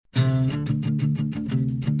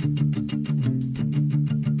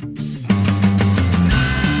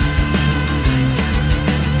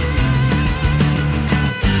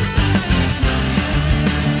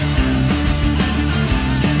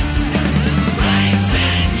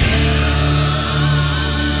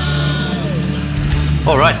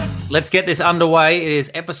All right, let's get this underway. It is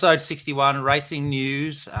episode 61, Racing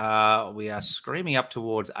News. We are screaming up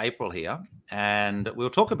towards April here, and we'll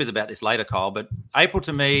talk a bit about this later, Kyle. But April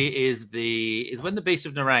to me is when the Beast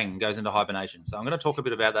of Nerang goes into hibernation. So I'm going to talk a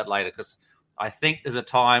bit about that later because I think there's a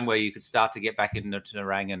time where you could start to get back into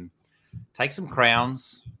Nerang and take some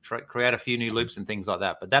crowns, create a few new loops and things like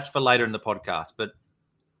that. But that's for later in the podcast. But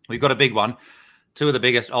we've got a big one. Two of the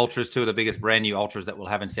biggest ultras, two of the biggest brand new ultras that we'll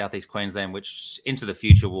have in Southeast Queensland, which into the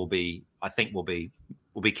future will be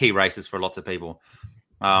key races for lots of people.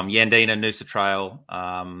 Yandina, Noosa Trail.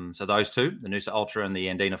 So those two, the Noosa Ultra and the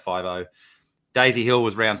Yandina 5.0. Daisy Hill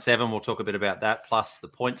was round 7. We'll talk a bit about that, plus the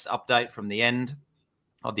points update from the end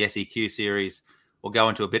of the SEQ series. We'll go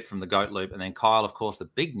into a bit from the Goat Loop. And then Kyle, of course, the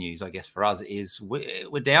big news, I guess, for us is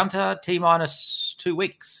we're down to T-minus 2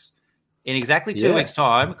 weeks. In exactly 2 weeks'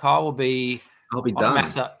 time, Kyle will be... I'll be done.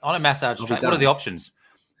 On a massage table. What are the options?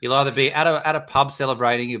 You'll either be at a pub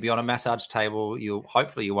celebrating, you'll be on a massage table,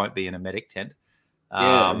 hopefully you won't be in a medic tent.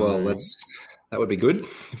 That would be good.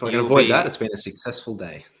 If I can avoid that, it's been a successful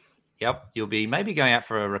day. Yep. You'll be maybe going out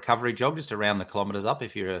for a recovery jog just to round the kilometres up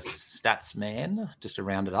if you're a stats man, just to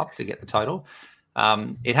round it up to get the total.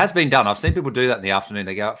 It has been done. I've seen people do that in the afternoon.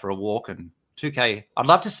 They go out for a walk and 2K. I'd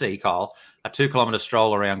love to see, Kyle, a 2 kilometre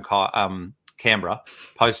stroll around Canberra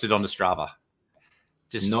posted onto Strava.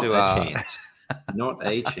 Not a chance. Not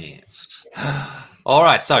a chance. All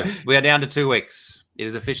right. So we are down to 2 weeks. It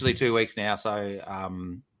is officially 2 weeks now. So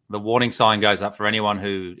the warning sign goes up for anyone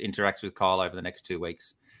who interacts with Kyle over the next 2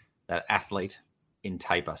 weeks. That athlete in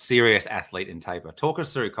taper, serious athlete in taper. Talk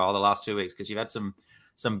us through, Kyle, the last 2 weeks, because you've had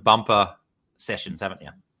some bumper sessions, haven't you?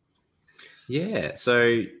 Yeah.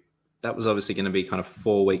 So that was obviously going to be kind of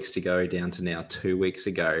 4 weeks to go down to now 2 weeks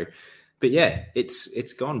ago. But yeah,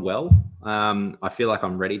 it's gone well. I feel like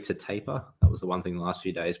I'm ready to taper. That was the one thing the last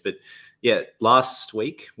few days. But yeah, last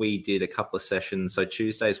week we did a couple of sessions. So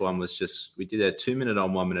Tuesday's one was we did a 2 minute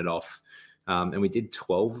on, 1 minute off, and we did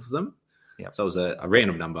 12 of them. Yeah. So it was a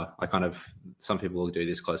random number. Some people will do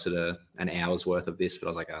this closer to an hour's worth of this, but I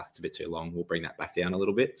was like, it's a bit too long. We'll bring that back down a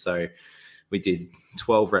little bit. So we did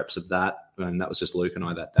 12 reps of that, and that was just Luke and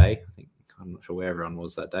I that day. I think. I'm not sure where everyone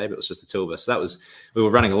was that day, but it was just the two of us. So we were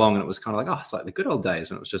running along and it was kind of like, it's like the good old days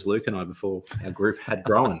when it was just Luke and I before our group had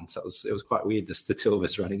grown. So it was quite weird, just the two of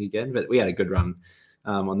us running again, but we had a good run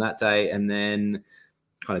on that day and then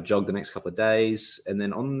kind of jogged the next couple of days. And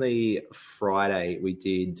then on the Friday, we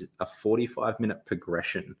did a 45-minute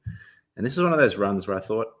progression. And this is one of those runs where I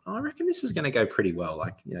thought, I reckon this is going to go pretty well.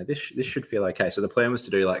 This should feel okay. So the plan was to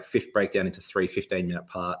do breakdown into 3 15-minute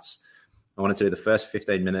parts. I wanted to do the first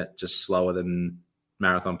 15 minute just slower than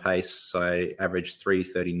marathon pace. So I averaged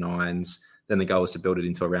 3:39s. Then the goal was to build it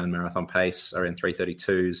into around marathon pace, around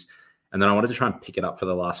 3:32s. And then I wanted to try and pick it up for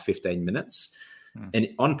the last 15 minutes. And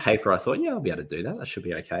on paper, I thought, I'll be able to do that. That should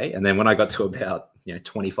be okay. And then when I got to about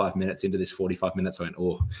 25 minutes into this 45 minutes, I went,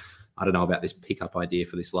 I don't know about this pickup idea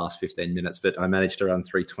for this last 15 minutes, but I managed to run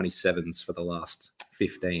 3:27s for the last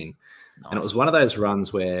 15. Nice. And it was one of those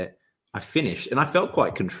runs where I finished and I felt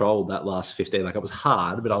quite controlled that last 15. It was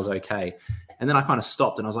hard, but I was okay. And then I kind of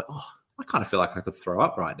stopped and I was like, I kind of feel like I could throw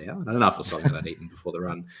up right now. And I don't know if it was something that I'd eaten before the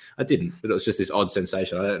run. I didn't, but it was just this odd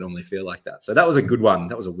sensation. I don't normally feel like that. So that was a good one.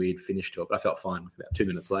 That was a weird finish to it, but I felt fine about 2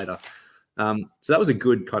 minutes later. So that was a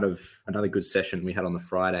good another good session we had on the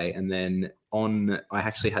Friday. And then I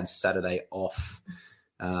actually had Saturday off,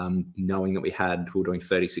 knowing that we were doing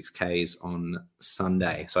 36 Ks on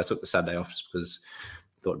Sunday. So I took the Saturday off just because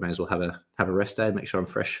thought may as well have a rest day, make sure I'm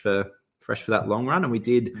fresh for that long run. And we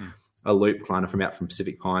did a loop kind of from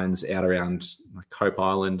Pacific Pines out around Cope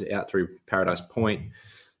Island, out through Paradise Point,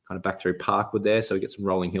 kind of back through Parkwood there. So we get some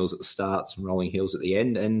rolling hills at the start, some rolling hills at the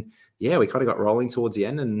end. And yeah, we kind of got rolling towards the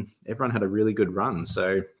end and everyone had a really good run.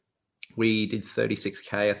 So we did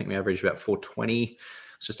 36K. I think we averaged about 4:20.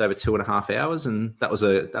 It's just over 2.5 hours. And that was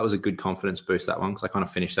a good confidence boost, that one, because I kind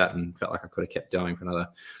of finished that and felt like I could have kept going for another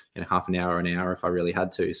half an hour if I really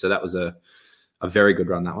had to. So that was a very good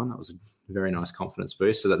run, that one. That was a very nice confidence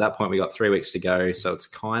boost. So at that point, we got 3 weeks to go. So it's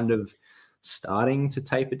kind of starting to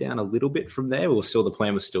taper down a little bit from there. The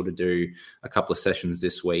plan was still to do a couple of sessions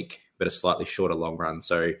this week, but a slightly shorter long run.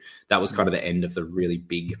 So that was kind of the end of the really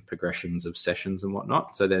big progressions of sessions and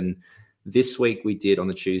whatnot. So then this week we did on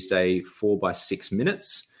the Tuesday 4 by 6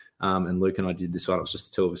 minutes. And Luke and I did this one. It was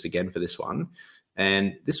just the two of us again for this one.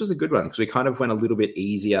 And this was a good one because we kind of went a little bit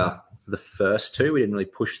easier the first two. We didn't really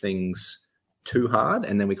push things too hard.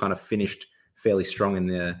 And then we kind of finished fairly strong in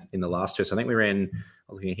the last two. So I think we ran,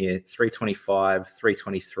 I'm looking here, 3:25,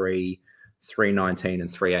 3:23, 3:19, and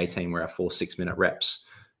 3:18 were our 4 6-minute reps.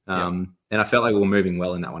 And I felt like we were moving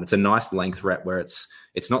well in that one. It's a nice length rep where it's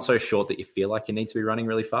not so short that you feel like you need to be running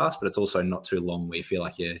really fast, but it's also not too long where you feel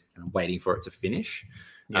like you're kind of waiting for it to finish.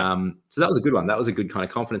 Yeah. So that was a good one. That was a good kind of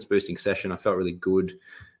confidence boosting session. I felt really good.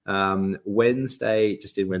 Wednesday,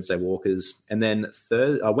 just did Wednesday walkers. And then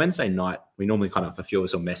Wednesday night, we normally kind of, a few of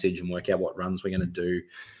us will message and work out what runs we're going to do.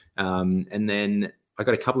 And then I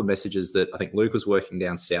got a couple of messages that I think Luke was working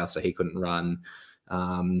down south, so he couldn't run.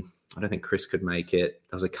 I don't think Chris could make it.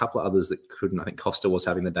 There was a couple of others that couldn't. I think Costa was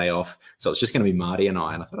having the day off. So it's just going to be Marty and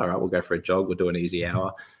I. And I thought, all right, we'll go for a jog. We'll do an easy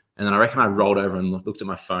hour. And then I reckon I rolled over and looked at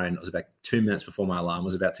my phone. It was about 2 minutes before my alarm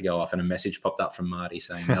was about to go off. And a message popped up from Marty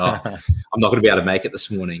saying, I'm not going to be able to make it this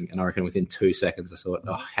morning. And I reckon within 2 seconds, I thought,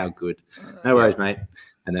 how good. No worries, mate.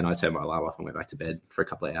 And then I turned my alarm off and went back to bed for a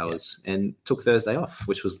couple of hours and took Thursday off,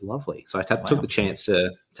 which was lovely. So I took the chance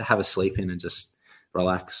to have a sleep in and just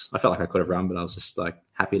relax. I felt like I could have run, but I was just like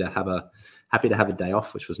happy to have a day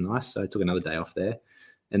off, which was nice. So I took another day off there.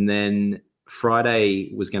 And then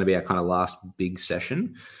Friday was going to be our kind of last big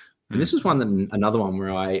session. And this was another one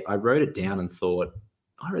where I wrote it down and thought,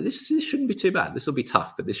 all right, this shouldn't be too bad. This will be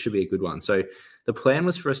tough, but this should be a good one. So the plan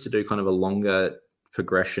was for us to do kind of a longer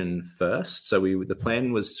progression first. So the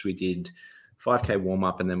plan was we did 5K warm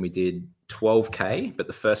up and then we did 12K, but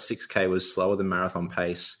the first 6K was slower than marathon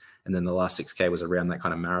pace. And then the last 6K was around that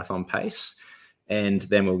kind of marathon pace. And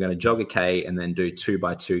then we were going to jog a K and then do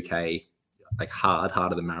 2x2K, like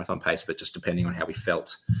harder than marathon pace, but just depending on how we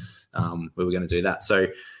felt, we were going to do that. So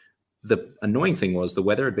the annoying thing was the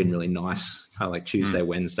weather had been really nice, kind of like Tuesday,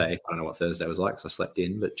 Wednesday. I don't know what Thursday was like, so I slept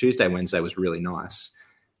in, but Tuesday, Wednesday was really nice.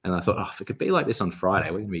 And I thought, if it could be like this on Friday,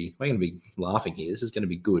 we're going to be laughing here. This is going to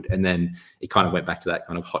be good. And then it kind of went back to that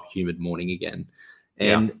kind of hot, humid morning again.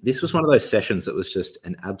 And this was one of those sessions that was just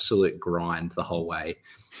an absolute grind the whole way.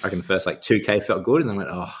 I reckon the first 2K felt good. And then I went,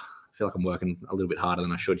 I feel like I'm working a little bit harder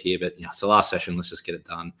than I should here. But it's the last session. Let's just get it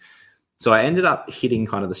done. So I ended up hitting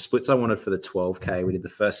kind of the splits I wanted for the 12K. We did the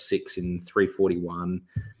first 6 in 3:41,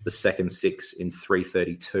 the second 6 in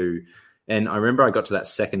 3:32. And I remember I got to that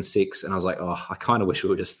second 6 and I was like, I kind of wish we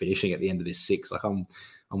were just finishing at the end of this 6. Like I'm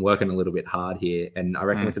working a little bit hard here. And I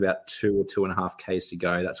reckon with about 2 or 2.5 Ks to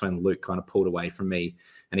go, that's when Luke kind of pulled away from me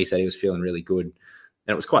and he said he was feeling really good. And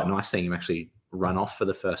it was quite nice seeing him actually run off for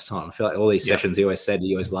the first time. I feel like all these sessions, he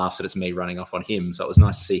always laughs that it's me running off on him. So it was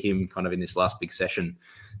nice to see him kind of in this last big session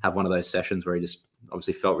have one of those sessions where he just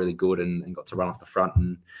obviously felt really good and got to run off the front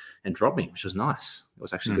and drop me, which was nice. It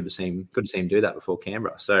was actually good to see him do that before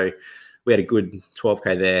Canberra. So we had a good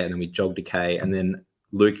 12K there and then we jogged a K. And then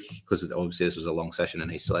Luke, because obviously this was a long session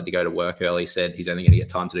and he still had to go to work early, said he's only going to get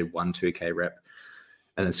time to do 1 2K rep.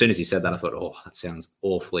 And as soon as he said that, I thought, that sounds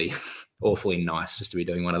awfully nice just to be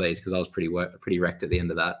doing one of these because I was pretty wrecked at the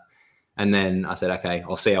end of that. And then I said, okay,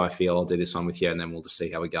 I'll see how I feel. I'll do this one with you and then we'll just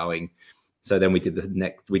see how we're going. So then we did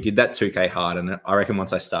that 2K hard. And I reckon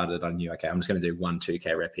once I started, I knew, okay, I'm just going to do 1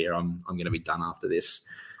 2K rep here. I'm going to be done after this.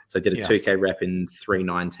 So I did a 2K rep in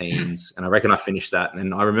 3:19s and I reckon I finished that.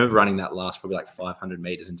 And I remember running that last probably 500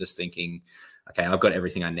 meters and just thinking, okay, I've got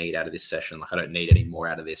everything I need out of this session. Like I don't need any more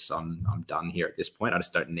out of this. I'm done here at this point. I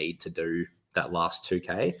just don't need to do that last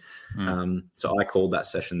 2K. So I called that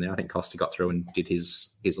session there. I think Costa got through and did his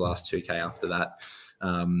last 2K after that.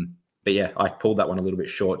 But yeah, I pulled that one a little bit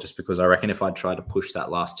short just because I reckon if I'd tried to push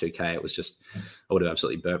that last 2K, it was just, I would have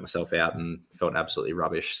absolutely burnt myself out and felt absolutely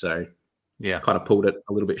rubbish. So yeah, kind of pulled it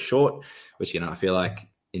a little bit short, which, I feel like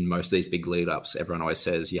in most of these big lead ups, everyone always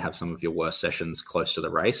says you have some of your worst sessions close to the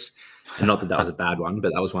race. And not that was a bad one,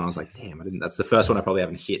 but that was one I was like, damn, that's the first one I probably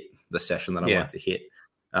haven't hit the session that I wanted to hit.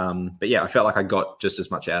 But yeah, I felt like I got just as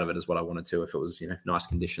much out of it as what I wanted to if it was, nice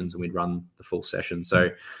conditions and we'd run the full session. So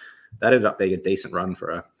that ended up being a decent run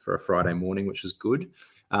for a Friday morning, which was good.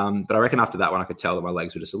 But I reckon after that one, I could tell that my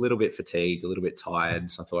legs were just a little bit fatigued, a little bit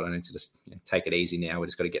tired. So I thought I need to just take it easy now. We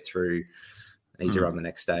just got to get through an easy run the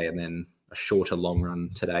next day and then a shorter long run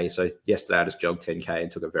today. So yesterday I just jogged 10K and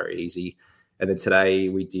took it very easy. And then today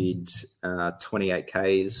we did 28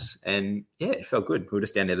 Ks and yeah, it felt good. We were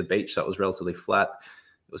just down near the beach, so it was relatively flat.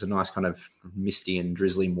 It was a nice kind of misty and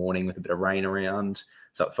drizzly morning with a bit of rain around.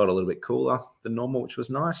 So it felt a little bit cooler than normal, which was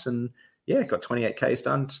nice. And yeah, got 28 Ks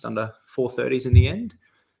done, just under 4:30s in the end.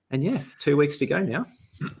 And yeah, 2 weeks to go now.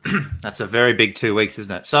 That's a very big 2 weeks,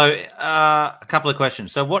 isn't it? So a couple of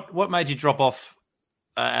questions. So what made you drop off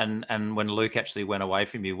and when Luke actually went away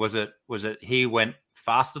from you? Was it he went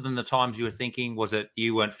faster than the times you were thinking? Was it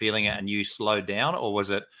you weren't feeling it and you slowed down? Or was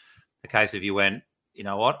it a case of you went, you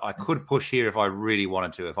know what, I could push here if I really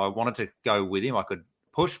wanted to. If I wanted to go with him, I could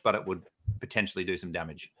push, but it would potentially do some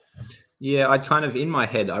damage? Yeah, I'd kind of, in my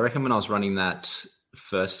head, I reckon when I was running that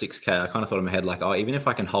first 6K, I kind of thought in my head, like, oh, even if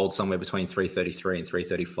I can hold somewhere between 333 and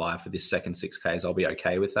 335 for this second 6Ks, I'll be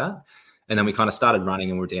okay with that. And then we kind of started running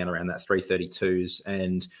and we're down around that 332s.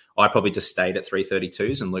 And I probably just stayed at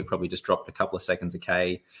 332s and Luke probably just dropped a couple of seconds a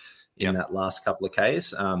K in that last couple of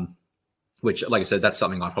Ks. Which, like I said, that's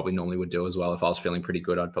something I probably normally would do as well. If I was feeling pretty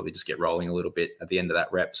good, I'd probably just get rolling a little bit at the end of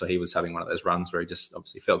that rep. So he was having one of those runs where he just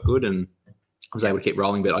obviously felt good and was able to keep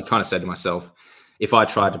rolling. But I kind of said to myself, if I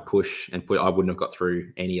tried to push and I wouldn't have got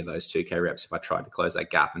through any of those 2K reps if I tried to close that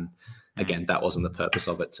gap. And again, that wasn't the purpose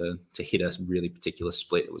of it, to hit a really particular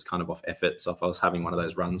split. It was kind of off effort. So if I was having one of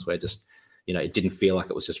those runs where just, it didn't feel like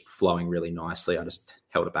it was just flowing really nicely, I just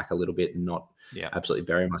held it back a little bit and not absolutely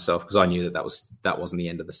bury myself, because I knew that wasn't the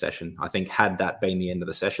end of the session. I think had that been the end of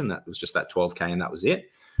the session, that was just that 12K and that was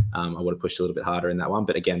it. I would have pushed a little bit harder in that one.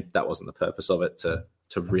 But again, that wasn't the purpose of it,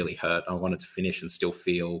 to really hurt. I wanted to finish and still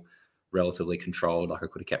feel relatively controlled, like I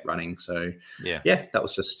could have kept running. So that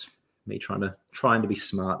was just me trying to be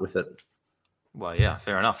smart with it. Well, yeah,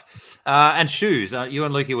 fair enough. And shoes. You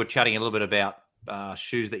and Lukey were chatting a little bit about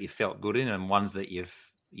shoes that you felt good in and ones that you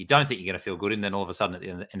don't think you're going to feel good in. Then all of a sudden at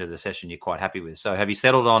the end of the session, you're quite happy with. So have you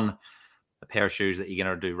settled on a pair of shoes that you're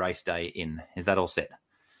going to do race day in? Is that all set?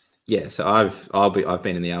 Yeah. So I've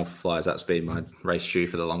been in the Alpha Flyers. That's been my race shoe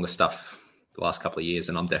for the longest stuff the last couple of years,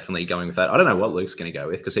 and I'm definitely going with that. I don't know what Luke's going to go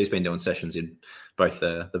with, because he's been doing sessions in both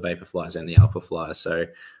the Vapor Flyers and the Alpha Flyers. So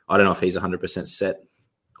I don't know if he's 100% set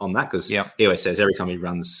on that, because he always says every time he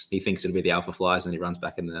runs, he thinks it'll be the Alpha Flyers, and he runs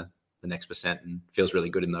back in the next percent and feels really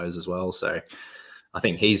good in those as well. So I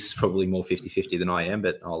think he's probably more 50-50 than I am,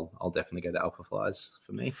 but I'll definitely go the Alpha Flyers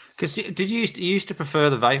for me. Because did you used to prefer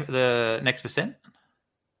the next percent?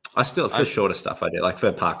 I still, for shorter stuff, I do. Like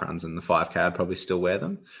for park runs and the 5K, I'd probably still wear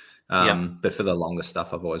them. But for the longer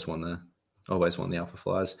stuff, I've always worn the Alpha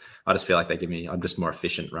Flyers. I just feel like I'm just more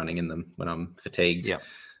efficient running in them when I'm fatigued.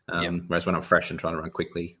 Whereas when I'm fresh and trying to run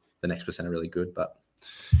quickly, the next percent are really good. But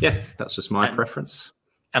that's just my preference.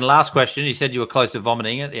 And last question, you said you were close to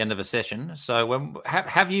vomiting at the end of a session. So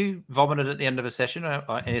have you vomited at the end of a session?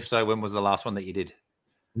 And if so, when was the last one that you did?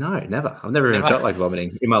 No, never. I've never even felt like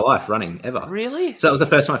vomiting in my life running, ever. Really? So that was the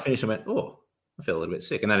first time I finished. I went, I feel a little bit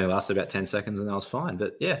sick. And then it lasted about 10 seconds and I was fine.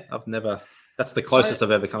 But I've never, that's the closest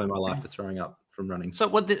I've ever come in my life to throwing up from running. So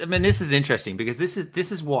this is interesting, because this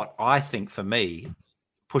is what I think for me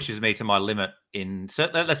pushes me to my limit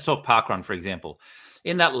let's talk parkrun, for example.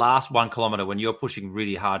 In that last 1 kilometer, when you're pushing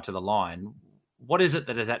really hard to the line, what is it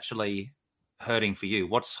that is actually hurting for you?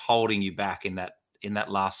 What's holding you back in that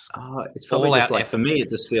last? It's probably just like, for me, it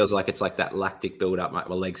just feels like it's like that lactic buildup. My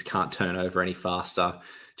legs can't turn over any faster.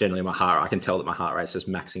 Generally, I can tell that my heart rate's just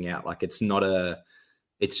maxing out. Like it's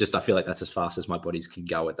just, I feel like that's as fast as my bodies can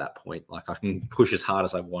go at that point. Like I can push as hard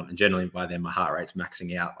as I want. And generally by then my heart rate's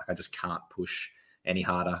maxing out. Like I just can't push any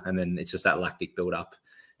harder. And then it's just that lactic buildup.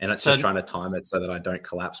 And it's just trying to time it so that I don't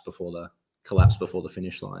collapse before the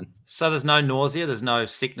finish line. So there's no nausea, there's no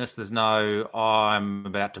sickness, there's no, I'm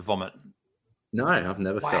about to vomit. No, I've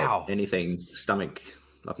never felt anything stomach.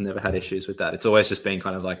 I've never had issues with that. It's always just been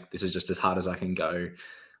kind of like, this is just as hard as I can go.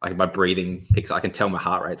 Like my breathing picks, I can tell my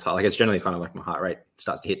heart rate's high. Like it's generally kind of like my heart rate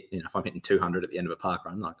starts to hit, if I'm hitting 200 at the end of a park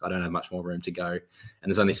run, like I don't have much more room to go. And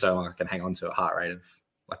there's only so long I can hang on to a heart rate of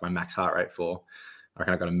like my max heart rate for. I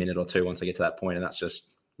reckon I've got a minute or two once I get to that point, and that's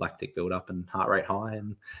just lactic buildup and heart rate high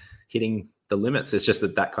and hitting the limits. It's just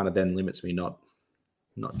that kind of then limits me, not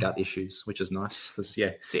gut issues, which is nice because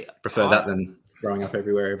prefer that than throwing up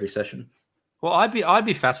everywhere every session. Well, I'd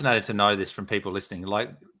be fascinated to know this from people listening,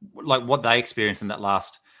 like what they experienced in that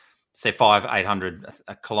last, say 800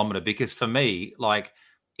 a kilometer, because for me, like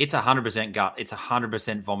it's 100% gut, it's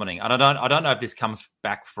 100% vomiting. And I don't know if this comes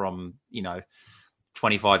back from,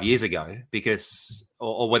 25 years ago, because,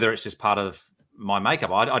 or whether it's just part of my makeup.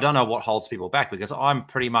 I don't know what holds people back, because I'm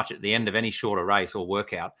pretty much at the end of any shorter race or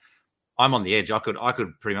workout, I'm on the edge. I could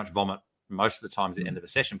pretty much vomit most of the times at the end of a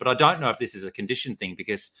session, but I don't know if this is a condition thing,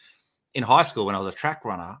 because in high school, when I was a track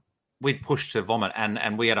runner, we'd push to vomit,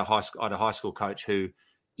 and we had a high school coach who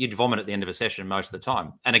you'd vomit at the end of a session most of the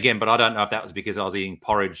time. And again, but I don't know if that was because I was eating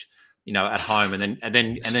porridge, at home, and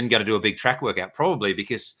then go to do a big track workout, probably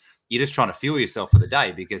because you're just trying to fuel yourself for the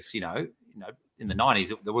day, because, in the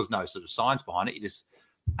 90s, there was no sort of science behind it. You just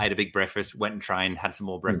ate a big breakfast, went and trained, had some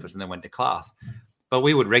more breakfast, and then went to class. But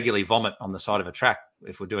we would regularly vomit on the side of a track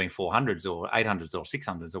if we're doing 400s or 800s or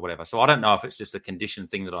 600s or whatever. So I don't know if it's just a condition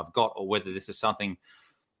thing that I've got, or whether this is something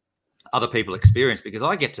other people experience, because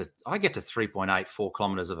I get to 3.84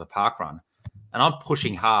 kilometers of a park run and I'm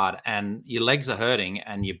pushing hard and your legs are hurting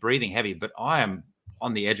and you're breathing heavy, but I am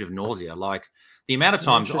on the edge of nausea. Like The amount of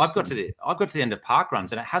times I've got to the end of park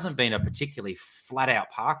runs, and it hasn't been a particularly flat out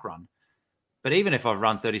park run. But even if I've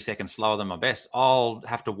run 30 seconds slower than my best, I'll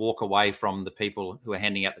have to walk away from the people who are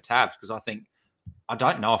handing out the tabs because I think I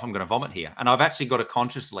don't know if I'm going to vomit here. And I've actually got to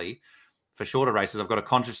consciously, for shorter races, I've got to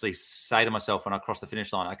consciously say to myself when I cross the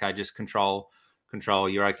finish line, okay, just control,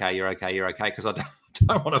 you're okay, because I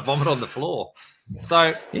don't want to vomit on the floor.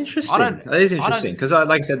 So interesting. That is interesting because, like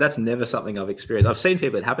I said, that's never something I've experienced. I've seen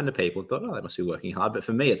people, it happen to people, and thought, oh, they must be working hard. But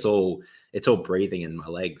for me, it's all breathing in my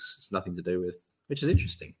legs. It's nothing to do with, which is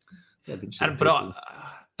interesting. But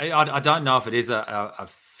I don't know if it is a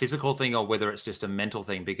physical thing or whether it's just a mental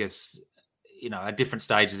thing because, at different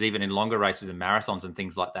stages, even in longer races and marathons and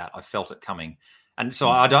things like that, I felt it coming. And so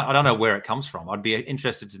I don't know where it comes from. I'd be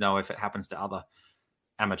interested to know if it happens to other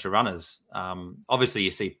amateur runners. Obviously,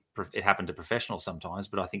 you see it happen to professionals sometimes,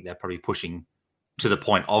 but I think they're probably pushing to the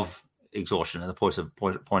point of exhaustion and the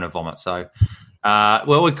point of vomit. So,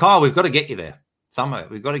 with Kyle, we've got to get you there. Somehow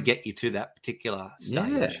we've got to get you to that particular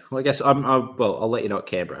stage. Yeah. Well, I guess I'll let you know at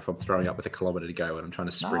Canberra if I'm throwing up with a kilometre to go and I'm trying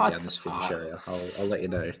to sprint down this finish area. I'll let you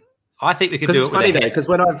know. I think we can do it. It's funny though, because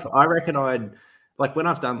when I've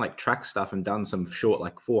done like track stuff and done some short,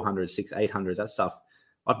 like 400, 600, 800, that stuff,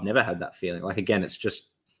 I've never had that feeling. Like, again, it's just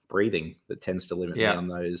breathing that tends to limit me on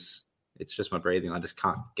those. It's just my breathing. I just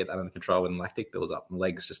can't get that under control when lactic builds up. My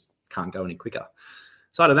legs just can't go any quicker.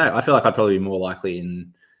 So I don't know. I feel like I'd probably be more likely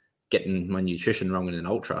in getting my nutrition wrong in an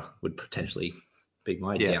ultra would potentially be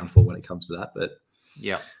my downfall when it comes to that. But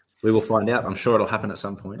we will find out. I'm sure it'll happen at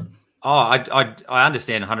some point. Oh, I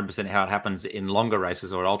understand 100% how it happens in longer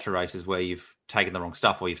races or ultra races where you've taken the wrong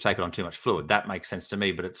stuff or you've taken on too much fluid. That makes sense to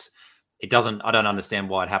me, but it doesn't. I don't understand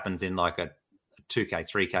why it happens in like a 2K,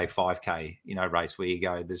 3K, 5K, race where you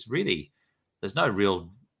go. There's no real,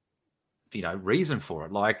 reason for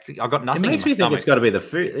it. Like I got nothing. It makes in my me stomach. think it's got to be the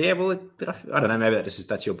food. Yeah, well, I don't know. Maybe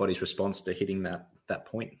that's your body's response to hitting that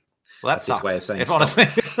point. Well, that's its way of saying. Honestly,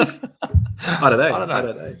 I don't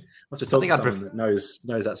know. I have to talk to someone that knows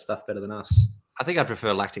that stuff better than us. I think I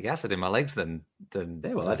prefer lactic acid in my legs than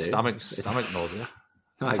stomach nausea.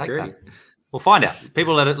 I agree. That. We'll find out.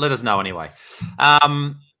 People let us know anyway.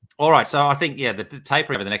 All right. So I think, the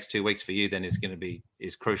tapering over the next 2 weeks for you then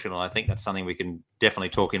is crucial. And I think that's something we can definitely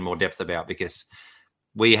talk in more depth about because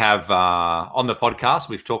we have on the podcast,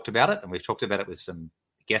 we've talked about it and we've talked about it with some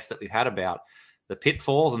guests that we've had about the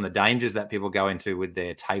pitfalls and the dangers that people go into with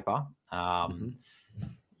their taper.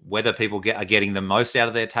 Whether people are getting the most out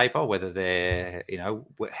of their taper, whether they're,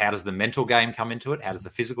 how does the mental game come into it? How does the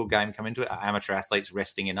physical game come into it? Are amateur athletes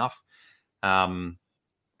resting enough? A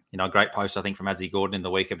great post, I think, from Adzi Gordon in the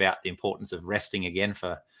week about the importance of resting again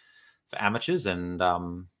for amateurs. And,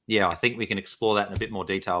 I think we can explore that in a bit more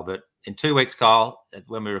detail. But in 2 weeks, Kyle,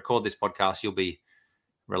 when we record this podcast, you'll be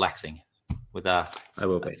relaxing with a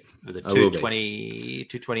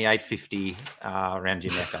 228.50 around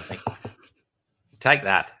your neck, I think. Take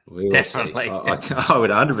that. Definitely. I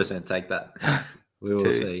would 100% take that. We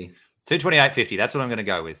will see. 228.50. That's what I'm going to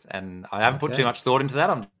go with. And I haven't put too much thought into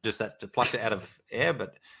that. I'm just to pluck it out of air.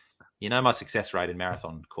 But my success rate in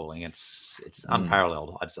marathon calling, it's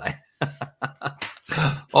unparalleled, I'd say.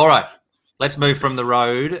 All right. Let's move from the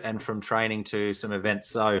road and from training to some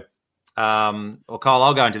events. So, Kyle,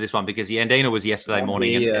 I'll go into this one because Yandina was yesterday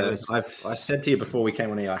morning. I said to you before we came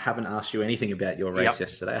on here, I haven't asked you anything about your race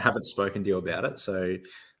yesterday. I haven't spoken to you about it, so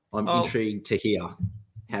I'm intrigued to hear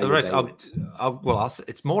how the rest.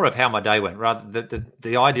 It's more of how my day went. Rather,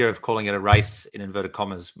 the idea of calling it a race in inverted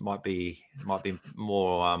commas might be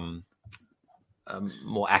more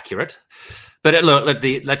accurate. But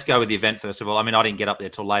let's go with the event first of all. I mean, I didn't get up there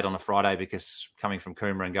till late on a Friday because coming from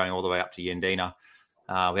Coomera and going all the way up to Yandina.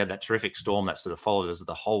 We had that terrific storm that sort of followed us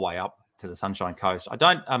the whole way up to the Sunshine Coast.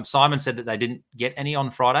 Simon said that they didn't get any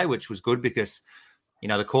on Friday, which was good because,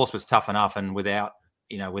 the course was tough enough and without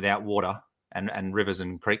water and rivers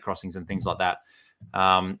and creek crossings and things like that.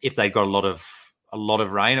 If they got a lot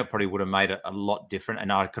of rain, it probably would have made it a lot different.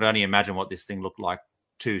 And I could only imagine what this thing looked like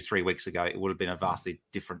 2-3 weeks ago. It would have been a vastly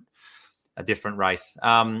different race.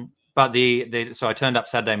 But so I turned up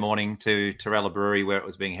Saturday morning to Torella Brewery where it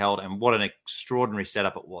was being held, and what an extraordinary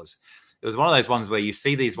setup it was. It was one of those ones where you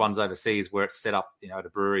see these ones overseas where it's set up, at a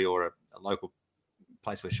brewery or a local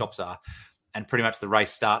place where shops are, and pretty much the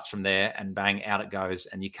race starts from there and bang, out it goes,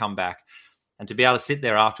 and you come back. And to be able to sit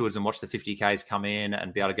there afterwards and watch the 50Ks come in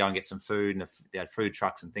and be able to go and get some food, and they had food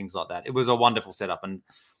trucks and things like that. It was a wonderful setup, and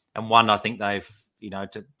one I think they've,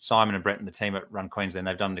 to Simon and Brett and the team at Run Queensland,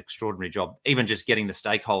 they've done an extraordinary job, even just getting the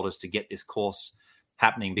stakeholders to get this course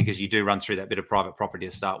happening, because you do run through that bit of private property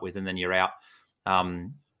to start with, and then you're out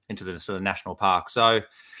into the sort of national park. So,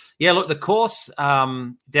 Yeah, look, the course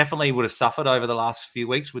definitely would have suffered over the last few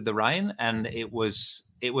weeks with the rain, and it was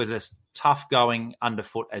as tough going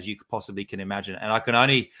underfoot as you possibly can imagine. And I can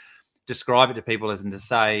only describe it to people as to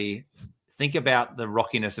say, think about the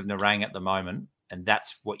rockiness of Nerang at the moment, and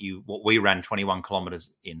that's what we ran 21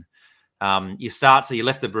 kilometers in. So you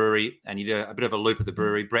left the brewery and you did a bit of a loop at the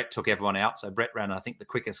brewery. Brett took everyone out. So Brett ran, I think, the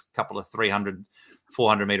quickest couple of 300,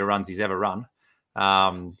 400 meter runs he's ever run.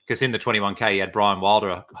 Because in the 21K, he had Brian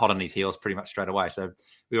Wilder hot on his heels pretty much straight away. So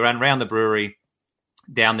we ran around the brewery,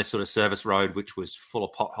 down this sort of service road, which was full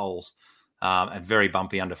of potholes and very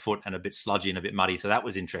bumpy underfoot and a bit sludgy and a bit muddy. So that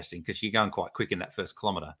was interesting because you're going quite quick in that first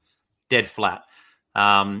kilometre, dead flat.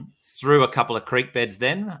 Through a couple of creek beds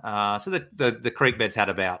then. So the creek beds had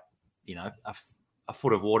about, a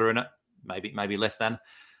foot of water in it, maybe less than.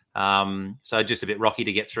 So just a bit rocky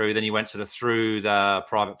to get through. Then you went sort of through the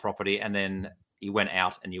private property and then you went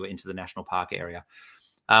out and you were into the national park area.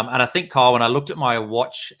 And I think, Kyle, when I looked at my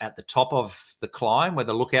watch at the top of the climb where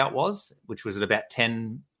the lookout was, which was at about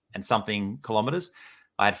 10 and something kilometers,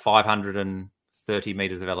 I had 530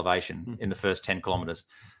 meters of elevation in the first 10 kilometers.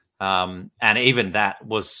 And even that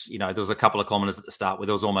was, there was a couple of kilometers at the start where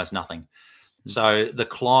there was almost nothing. So the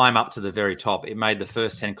climb up to the very top, it made the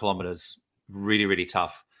first 10 kilometers really, really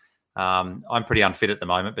tough. I'm pretty unfit at the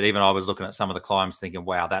moment, but even I was looking at some of the climbs thinking,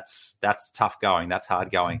 wow, that's tough going. That's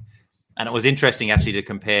hard going. And it was interesting actually to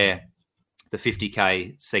compare the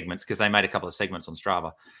 50K segments because they made a couple of segments on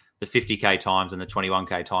Strava, the 50K times and the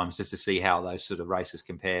 21K times, just to see how those sort of races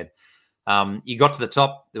compared. You got to the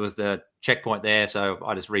top, there was the checkpoint there. So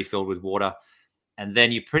I just refilled with water. And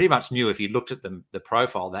then you pretty much knew if you looked at the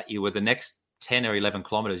profile that you were the next 10 or 11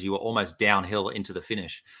 kilometers, you were almost downhill into the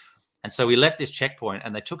finish. And so we left this checkpoint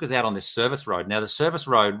and they took us out on this service road. Now, the service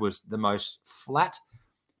road was the most flat,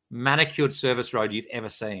 manicured service road you've ever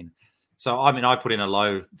seen. So, I put in a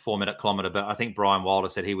low 4-minute kilometer, but I think Brian Wilder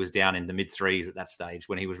said he was down in the mid-3s at that stage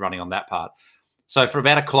when he was running on that part. So for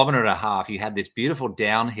about 1.5 kilometers, you had this beautiful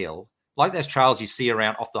downhill, like those trails you see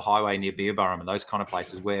around off the highway near Beerburrum and those kind of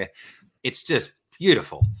places where it's just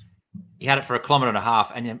beautiful. You had it for 1.5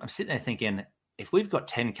 kilometers, and I'm sitting there thinking, if we've got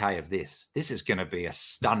 10K of this is going to be a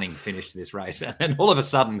stunning finish to this race. And then all of a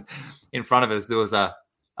sudden, in front of us, there was a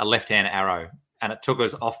left-hand arrow, and it took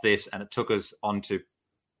us off this, and it took us onto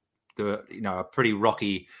a pretty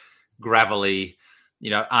rocky, gravelly,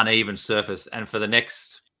 uneven surface. And for the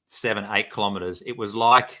next 7-8 kilometers, it was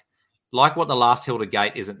like what the last hill to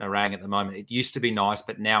gate is at Nerang at the moment. It used to be nice,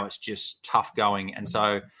 but now it's just tough going. And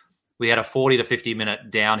so we had a 40 to 50 minute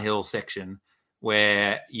downhill section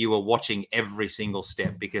where you were watching every single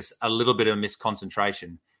step because a little bit of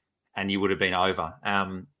misconcentration and you would have been over.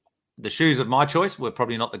 The shoes of my choice were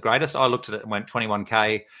probably not the greatest. I looked at it and went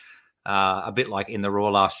 21K, a bit like in the Raw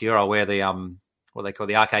last year. I wear the, what they call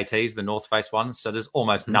the RKTs, the North Face ones. So there's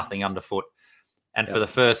almost nothing underfoot. And for the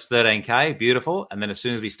first 13K, beautiful. And then as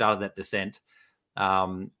soon as we started that descent,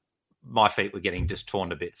 my feet were getting just torn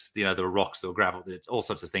to bits. There were rocks, there were gravel, all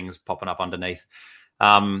sorts of things popping up underneath.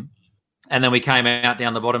 And then we came out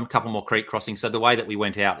down the bottom, a couple more creek crossings. So the way that we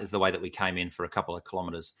went out is the way that we came in for a couple of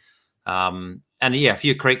kilometers. A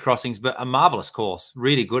few creek crossings, but a marvelous course,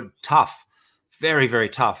 really good, tough, very, very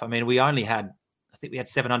tough. We only had, I think we had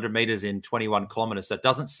 700 meters in 21 kilometers. So it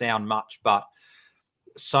doesn't sound much, but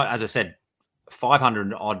so as I said,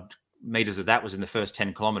 500 odd meters of that was in the first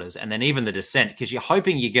 10 kilometers. And then even the descent, because you're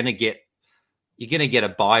hoping you're going to get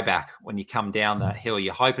a buyback when you come down that hill.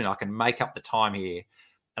 You're hoping I can make up the time here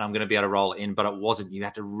and I'm going to be able to roll it in, but it wasn't. You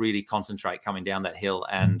had to really concentrate coming down that hill.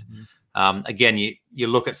 And again, you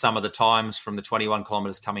look at some of the times from the 21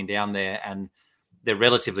 kilometers coming down there and they're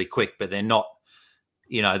relatively quick, but they're not,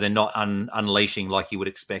 they're not unleashing like you would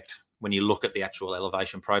expect. When you look at the actual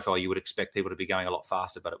elevation profile, you would expect people to be going a lot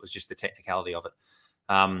faster, but it was just the technicality of it.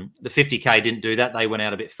 The 50K didn't do that. They went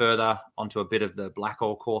out a bit further onto a bit of the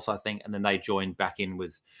Blackall course, I think, and then they joined back in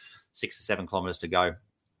with 6 or 7 kilometers to go.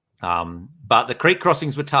 But the creek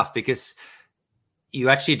crossings were tough because you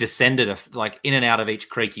actually descended, like in and out of each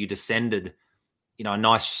creek, you descended, a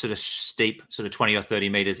nice sort of steep sort of 20 or 30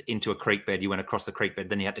 meters into a creek bed. You went across the creek bed,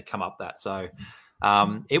 then you had to come up that. So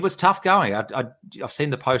it was tough going. I've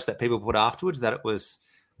seen the post that people put afterwards that it was,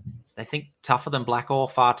 they think, tougher than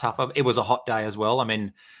Blackall, far tougher. It was a hot day as well.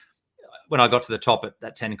 When I got to the top at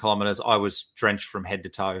that 10 kilometers, I was drenched from head to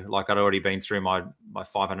toe. Like I'd already been through my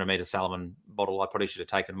 500 meter Salomon bottle. I probably should have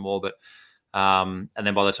taken more, but and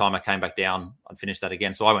then by the time I came back down, I'd finished that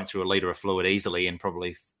again. So I went through a liter of fluid easily in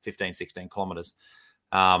probably 15, 16 kilometers.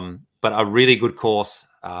 But a really good course.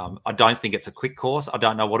 I don't think it's a quick course. I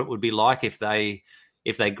don't know what it would be like if they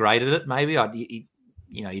graded it. Maybe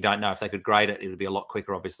you don't know if they could grade it. It would be a lot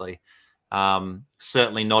quicker, obviously.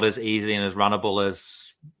 Certainly not as easy and as runnable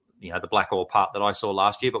as, the Blackall part that I saw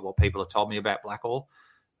last year, but what people have told me about Blackall,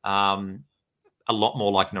 a lot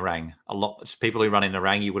more like Nerang. People who run in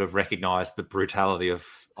Nerang, you would have recognised the brutality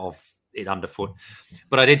of it underfoot.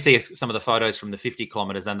 But I did see some of the photos from the 50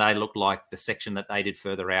 kilometres, and they looked like the section that they did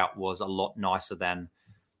further out was a lot nicer than,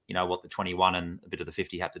 what the 21 and a bit of the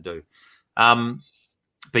 50 had to do.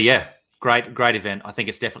 But yeah, great event. I think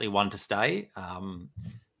it's definitely one to stay.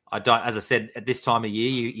 As I said, at this time of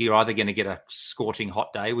year, you're either going to get a scorching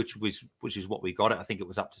hot day, which is what we got. I think it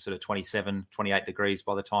was up to sort of 27, 28 degrees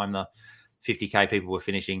by the time the 50K people were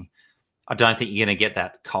finishing. I don't think you're going to get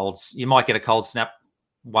that cold. You might get a cold snap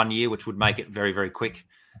one year, which would make it very, very quick.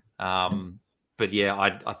 But yeah,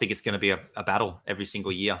 I think it's going to be a battle every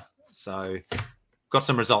single year. So got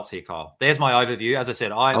some results here, Kyle. There's my overview. As I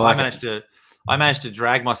said, I managed to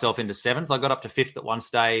drag myself into 7th. I got up to 5th at one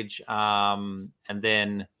stage, and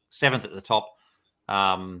then 7th at the top.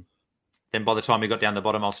 Then by the time we got down the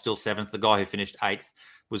bottom, I was still 7th. The guy who finished 8th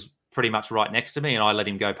was pretty much right next to me, and I let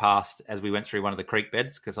him go past as we went through one of the creek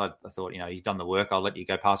beds because I thought, he's done the work. I'll let you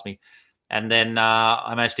go past me. And then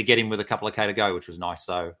I managed to get him with a couple of K to go, which was nice.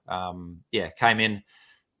 So, came into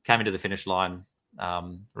the finish line,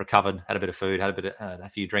 recovered, had a bit of food, had a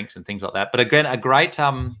few drinks and things like that. But again, a great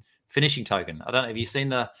finishing token. I don't know, have you seen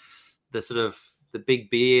the sort of the big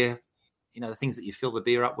beer, the things that you fill the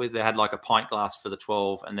beer up with? They had like a pint glass for the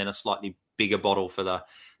 12 and then a slightly bigger bottle for the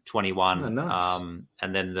 21. Oh, nice.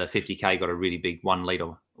 And then the 50K got a really big 1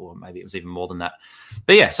 litre, or maybe it was even more than that.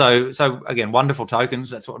 But yeah, so again, wonderful tokens.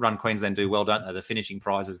 That's what Run Queensland do well, don't they? The finishing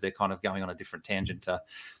prizes, they're kind of going on a different tangent to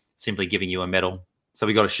simply giving you a medal. So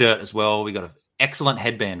we got a shirt as well. We got an excellent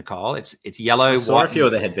headband, Kyle. It's yellow, I saw white. A few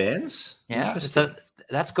of the headbands. Yeah,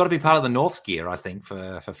 that's got to be part of the North's gear, I think,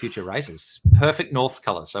 for future races. Perfect North's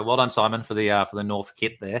colour. So well done, Simon, for the North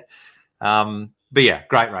kit there. But yeah,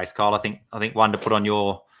 great race, Kyle. I think one to put on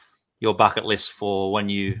your bucket list for when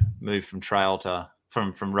you move from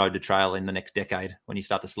road to trail in the next decade, when you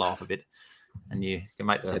start to slow up a bit and you can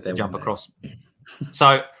make the jump across.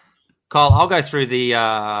 So, Kyle, I'll go through the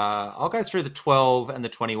 12 and the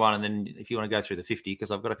 21, and then if you want to go through the 50,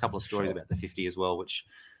 because I've got a couple of stories about the 50 as well, which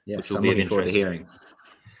will be of interest. To hearing.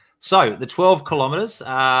 So the 12 kilometres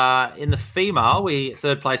in the female,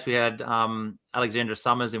 third place we had Alexandra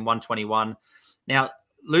Summers in 1:21. Now,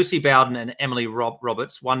 Lucy Bowden and Emily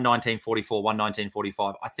Roberts, 1:19:44,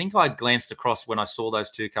 1:19:45. I think I glanced across when I saw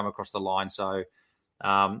those two come across the line. So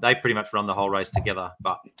they pretty much run the whole race together,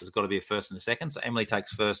 but there's got to be a first and a second. So Emily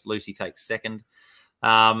takes first, Lucy takes second.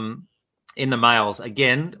 In the males,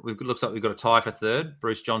 again, looks like we've got a tie for third.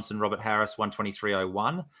 Bruce Johnson, Robert Harris,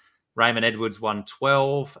 1:23:01. Raymond Edwards,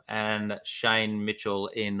 1:12. And Shane Mitchell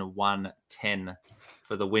in 1:10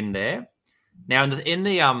 for the win there. Now,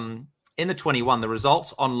 in the 21, the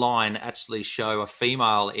results online actually show a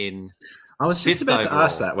female in. I was just about to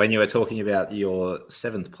ask that when you were talking about your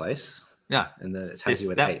 7th place. Yeah, and then it has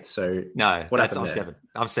you at 8th. So no, what happened?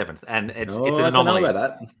 I'm 7th, and it's an anomaly. I don't know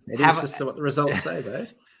about that. It is just what the results say, though.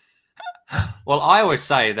 Well, I always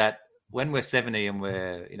say that when we're 70 and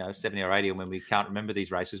we're 70 or 80, and when we can't remember these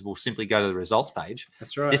races, we'll simply go to the results page.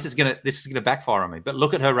 That's right. This is gonna backfire on me. But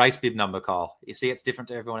look at her race bib number, Kyle. You see, it's different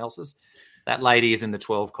to everyone else's. That lady is in the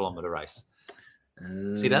 12-kilometre race.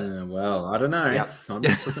 See that? Well, I don't know. Yep. I'm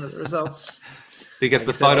just looking at the results. Because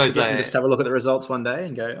the photos there. Just have a look at the results one day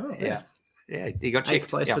and go, oh, yeah. Yeah, you got 8th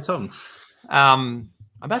place for Tom.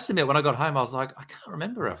 I must admit, when I got home, I was like, I can't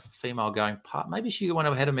remember a female going past. Maybe she went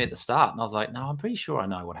ahead of me at the start. And I was like, no, I'm pretty sure I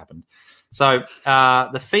know what happened. So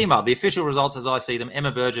the official results as I see them,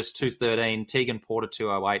 Emma Burgess, 2:13, Tegan Porter,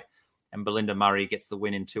 2:08, and Belinda Murray gets the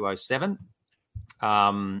win in 2:07.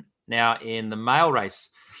 Now, in the male race,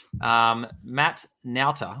 Matt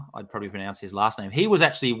Nauta, I'd probably pronounce his last name. He was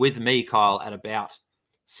actually with me, Kyle, at about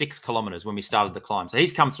 6 kilometres when we started the climb. So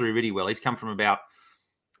he's come through really well. He's come from about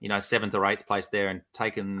 7th or 8th place there and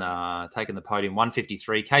taken the podium.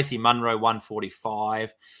 1:53. Casey Munro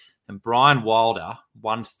 1:45, and Brian Wilder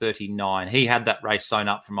 1:39. He had that race sewn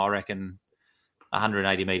up from, I reckon,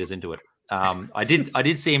 180 metres into it. I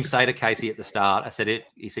did see him say to Casey at the start.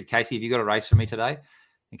 He said, Casey, have you got a race for me today?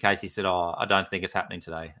 And Casey said, oh, I don't think it's happening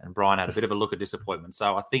today. And Brian had a bit of a look of disappointment.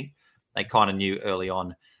 So I think they kind of knew early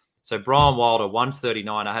on. So Brian Wilder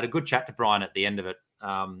 1:39. I had a good chat to Brian at the end of it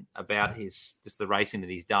about just the racing that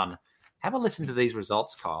he's done. Have a listen to these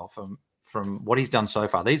results, Kyle, from what he's done so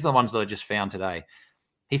far. These are the ones that I just found today.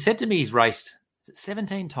 He said to me he's raced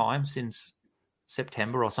 17 times since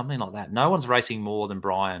September or something like that. No one's racing more than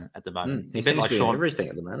Brian at the moment. He seems to be doing everything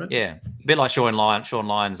at the moment. Yeah, a bit like Sean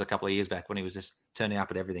Lyons a couple of years back when he was just turning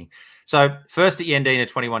up at everything. So first at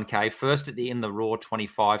Yandina 21K, first at the In the Raw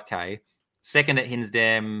 25K, second at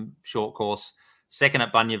Hinsdam short course, second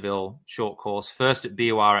at Bunyaville short course, first at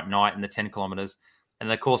BUR at night in the 10 kilometres.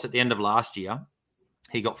 And of course, at the end of last year,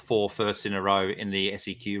 he got 4 firsts in a row in the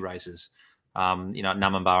SEQ races.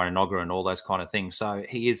 Numbamba and Enoggera and all those kind of things. So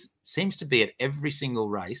he seems to be at every single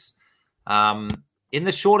race in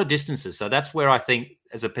the shorter distances. So that's where I think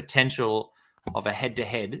as a potential of a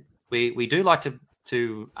head-to-head, we do like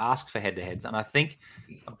to ask for head-to-heads. And I think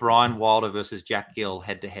Brian Wilder versus Jack Gill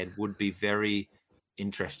head-to-head would be very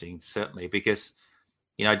interesting, certainly, because,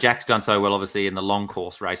 Jack's done so well, obviously, in the long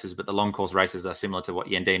course races, but the long course races are similar to what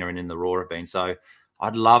Yandina and In the Raw have been. So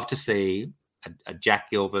I'd love to see a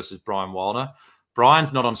Jack Gill versus Brian Wilder.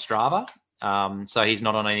 Brian's not on Strava, so he's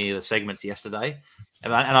not on any of the segments yesterday.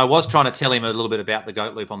 And I was trying to tell him a little bit about the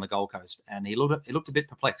Goat Loop on the Gold Coast, and he looked a bit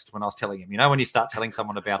perplexed when I was telling him. When you start telling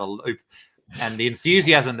someone about a loop and the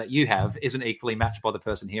enthusiasm that you have isn't equally matched by the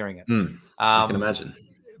person hearing it. I can imagine.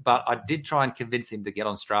 But I did try and convince him to get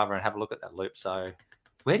on Strava and have a look at that loop. So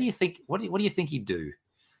where do you think, what do you think he'd do? Do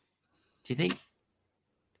you think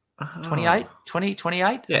 28? Yeah.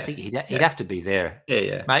 I think he'd have to be there.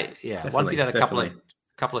 Yeah. Mate, yeah. Definitely, Once he'd had a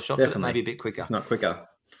couple of shots at it, maybe a bit quicker. If not quicker.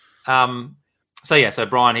 So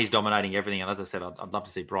Brian, he's dominating everything. And as I said, I'd love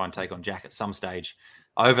to see Brian take on Jack at some stage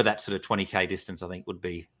over that sort of 20K distance. I think would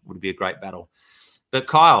be a great battle. But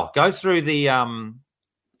Kyle, go through the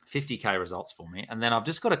 50K results for me. And then I've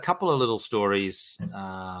just got a couple of little stories,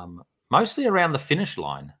 mostly around the finish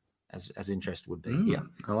line, as interest would be. Yeah,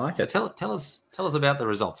 I like it. Tell us about the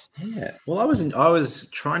results. Yeah. Well, I was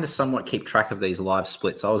trying to somewhat keep track of these live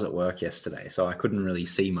splits. I was at work yesterday, so I couldn't really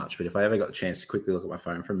see much. But if I ever got the chance to quickly look at my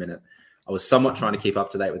phone for a minute, I was somewhat trying to keep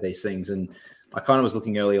up to date with these things. And I kind of was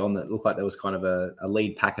looking early on that it looked like there was kind of a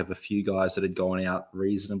lead pack of a few guys that had gone out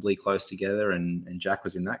reasonably close together, and Jack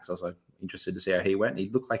was in that, because I was like interested to see how he went. He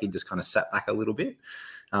looked like he just kind of sat back a little bit.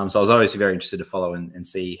 So I was obviously very interested to follow and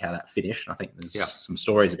see how that finished. I think there's some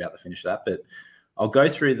stories about the finish of that, but I'll go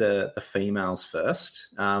through the females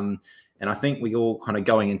first. And I think we all kind of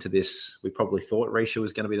going into this, we probably thought Risha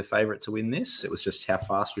was going to be the favourite to win this. It was just how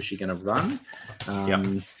fast was she going to run?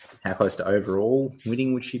 How close to overall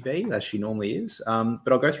winning would she be, as she normally is?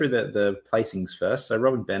 But I'll go through the placings first. So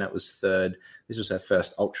Robin Bennett was third. This was her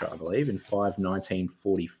first ultra, I believe, in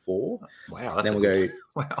 5:19:44. Wow. Then we'll go.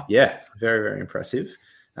 Wow. Yeah, very, very impressive.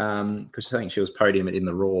 Because I think she was podium In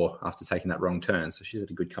the Raw after taking that wrong turn. So she's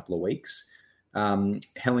had a good couple of weeks.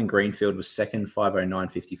 Helen Greenfield was second,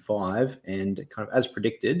 5:09:55. And kind of as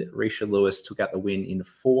predicted, Risha Lewis took out the win in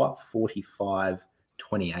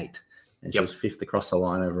 4:45:28. And she was fifth across the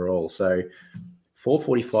line overall. So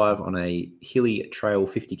 4:45 on a hilly trail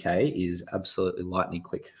 50K is absolutely lightning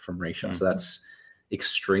quick from Risha. So that's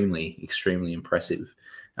extremely, extremely impressive.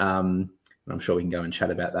 And I'm sure we can go and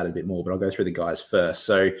chat about that a bit more, but I'll go through the guys first.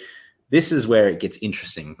 So this is where it gets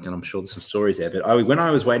interesting, and I'm sure there's some stories there. But when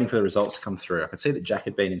I was waiting for the results to come through, I could see that Jack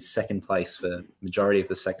had been in second place for the majority of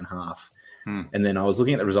the second half. And then I was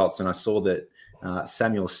looking at the results, and I saw that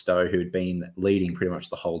Samuel Stowe, who had been leading pretty much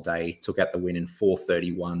the whole day, took out the win in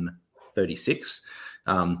 4:31:36.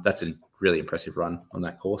 That's a really impressive run on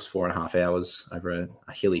that course, 4.5 hours over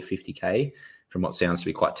a hilly 50K, from what sounds to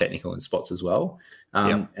be quite technical in spots as well.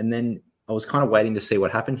 And then I was kind of waiting to see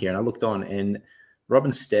what happened here, and I looked on, and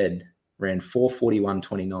Robin Stead ran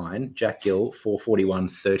 4:41:29, Jack Gill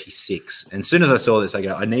 4:41:36. And as soon as I saw this, I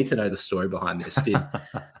go, I need to know the story behind this.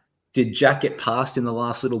 Did Jack get passed in the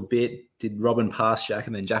last little bit? Did Robin pass Jack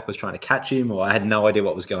and then Jack was trying to catch him? Or I had no idea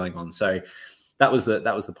what was going on. So that was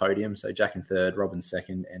the podium. So Jack in third, Robin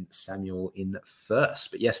second, and Samuel in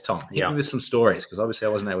first. But yes, Tom, hit me with some stories, because obviously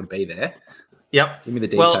I wasn't able to be there. Yep. Give me the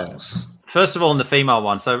details. Well, first of all, in the female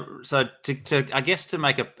one, so to I guess to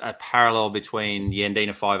make a parallel between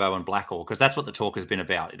Yandina 5.0 and Blackall, because that's what the talk has been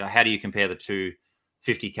about. How do you compare the two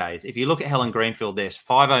 50Ks? If you look at Helen Greenfield, there's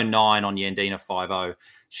 5:09 on Yandina 5.0.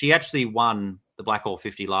 She actually won the Blackall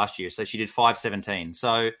 50 last year, so she did 5:17.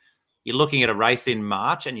 So you're looking at a race in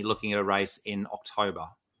March and you're looking at a race in October.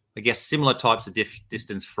 I guess similar types of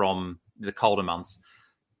distance from the colder months.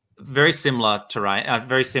 Very similar terrain,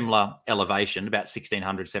 very similar elevation, about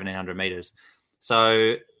 1,600, 1,700 meters.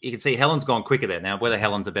 So you can see Helen's gone quicker there. Now, whether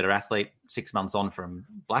Helen's a better athlete 6 months on from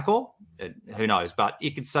Blackall, who knows? But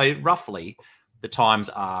you could say roughly the times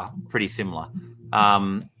are pretty similar.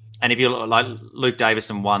 And if you look, like Luke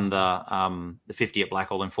Davison won the 50 at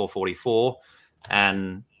Blackall in 4:44,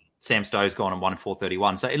 and Sam Stowe's gone and won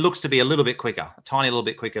 4:31. So it looks to be a little bit quicker, a tiny little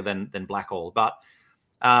bit quicker than Blackall. But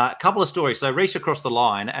a couple of stories. So Risha crossed the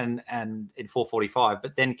line and in 4:45,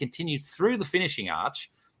 but then continued through the finishing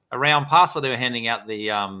arch, around past where they were handing out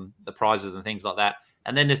the prizes and things like that,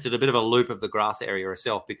 and then just did a bit of a loop of the grass area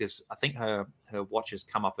herself, because I think her watch has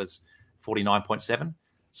come up as 49.7.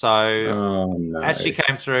 So as she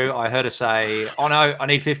came through, I heard her say, "Oh no, I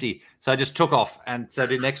need 50." So I just took off, and so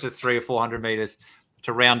did an extra 300 or 400 meters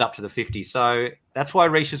to round up to the 50. So that's why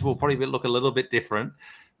Risha's will probably look a little bit different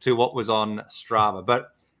to what was on Strava.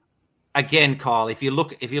 But again, Kyle, if you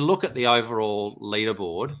look at the overall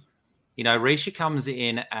leaderboard, Risha comes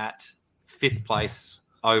in at 5th place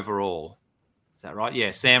overall. Is that right? Yeah,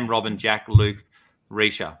 Sam, Robin, Jack, Luke,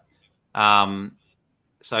 Risha.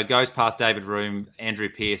 So goes past David Room, Andrew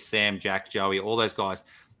Pearce, Sam, Jack, Joey, all those guys.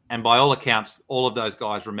 And by all accounts, all of those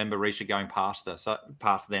guys remember Risha going past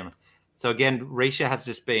them. So again, Risha has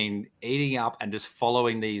just been eating up and just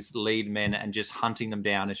following these lead men and just hunting them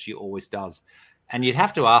down, as she always does. And you'd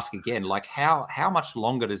have to ask again, like how much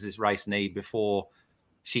longer does this race need before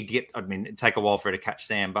it'd take a while for her to catch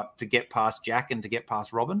Sam, but to get past Jack and to get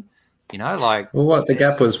past Robin, the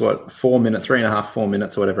gap was 4 minutes, 3.5, 4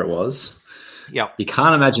 minutes, or whatever it was. Yeah. You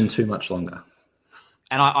can't imagine too much longer.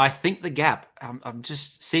 And I think the gap,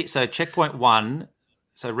 so checkpoint 1,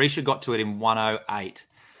 so Risha got to it in 1:08.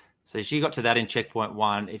 So she got to that in checkpoint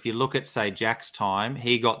 1. If you look at, say, Jack's time,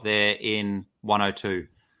 he got there in 1:02.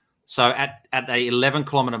 So at the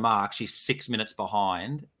 11-kilometer mark, she's 6 minutes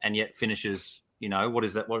behind, and yet finishes, what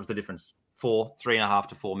is that? What is the difference? 3.5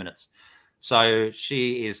 to 4 minutes. So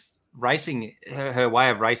she is racing. Her way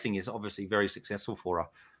of racing is obviously very successful for her.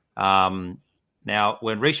 Now,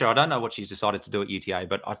 when Risha, I don't know what she's decided to do at UTA,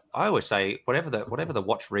 but I always say whatever the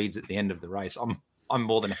watch reads at the end of the race, I'm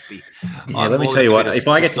more than happy. Yeah, let me tell you what, if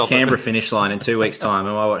I get to Canberra finish line in 2 weeks' time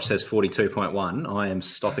and my watch says 42.1, I am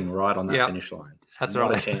stopping right on that finish line. That's Not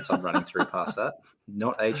right. a chance I'm running through past that.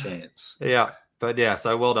 Not a chance. Yeah. But yeah,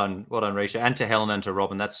 so well done, Risha. And to Helen and to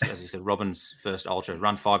Robin. That's, as you said, Robin's first ultra.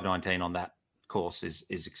 Run 5:19 on that course is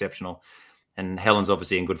exceptional. And Helen's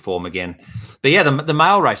obviously in good form again. But yeah, the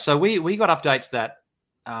male race. So we got updates that,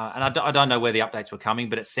 and I don't know where the updates were coming,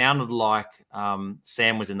 but it sounded like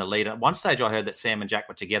Sam was in the lead. At one stage, I heard that Sam and Jack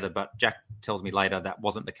were together, but Jack tells me later that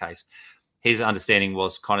wasn't the case. His understanding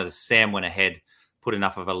was kind of Sam went ahead, put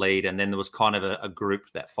enough of a lead, and then there was kind of a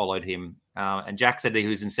group that followed him. And Jack said that he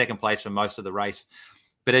was in second place for most of the race.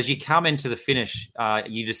 But as you come into the finish,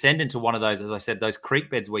 you descend into one of those, as I said, those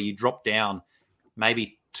creek beds where you drop down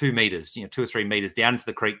maybe 2 meters, 2 or 3 meters down into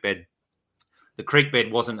the creek bed. The creek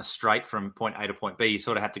bed wasn't a straight from point A to point B. You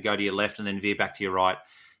sort of had to go to your left and then veer back to your right,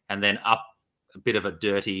 and then up a bit of a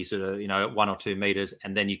dirty sort of, 1 or 2 meters.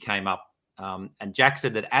 And then you came up. And Jack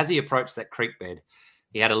said that as he approached that creek bed,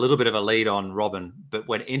 he had a little bit of a lead on Robin, but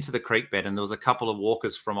went into the creek bed, and there was a couple of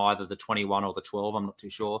walkers from either the 21 or the 12. I'm not too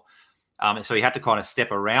sure. So he had to kind of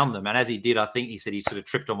step around them. And as he did, I think he said he sort of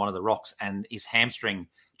tripped on one of the rocks and his hamstring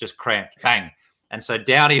just cramped, bang. And so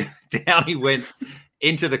down he went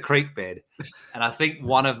into the creek bed. And I think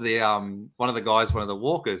one of the guys, one of the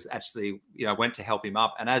walkers actually, went to help him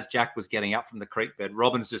up. And as Jack was getting up from the creek bed,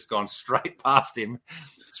 Robin's just gone straight past him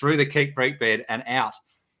through the creek bed and out.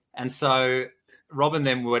 And so Robin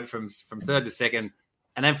then went from third to second.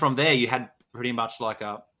 And then from there, you had pretty much like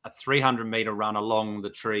a 300-meter run along the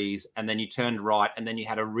trees. And then you turned right. And then you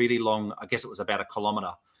had a really long, I guess it was about 1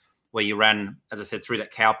 kilometer, where you ran, as I said, through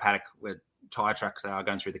that cow paddock where tyre tracks are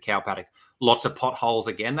going through the cow paddock. Lots of potholes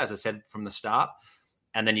again, as I said, from the start.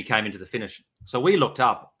 And then you came into the finish. So we looked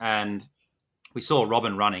up and we saw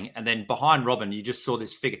Robin running. And then behind Robin, you just saw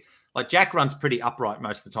this figure. Like Jack runs pretty upright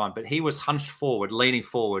most of the time, but he was hunched forward, leaning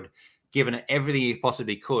forward, giving it everything he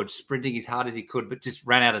possibly could, sprinting as hard as he could, but just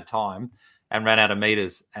ran out of time and ran out of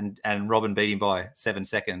meters. And Robin beat him by 7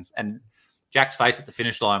 seconds. And Jack's face at the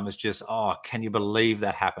finish line was just, oh, can you believe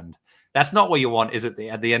that happened? That's not what you want, is it?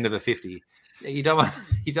 At the end of a 50, you don't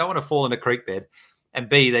want to fall in a creek bed, and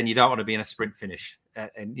B, then you don't want to be in a sprint finish,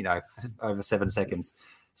 and over 7 seconds.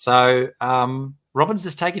 So Robin's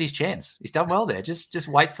just taking his chance. He's done well there. Just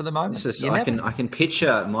wait for the moment. I can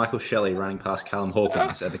picture Michael Shelley running past Callum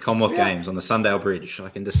Hawkins at the Commonwealth Games on the Sundial Bridge. I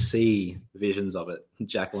can just see visions of it.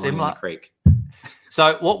 Jack lying in the creek.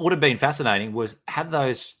 So what would have been fascinating was had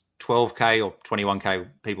those 12K or 21K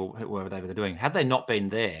people, whoever they were doing, had they not been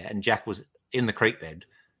there and Jack was in the creek bed,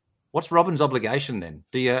 what's Robin's obligation then?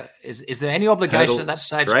 Is there any obligation at that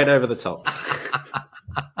stage? Straight over the top.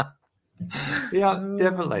 Yeah,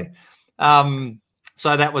 definitely.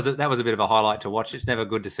 So that was a bit of a highlight to watch. It's never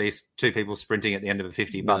good to see two people sprinting at the end of a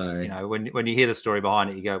 50, but no. When you hear the story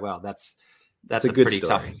behind it, you go, "Wow, that's that's a pretty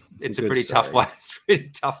tough. It's a pretty tough way. It's a pretty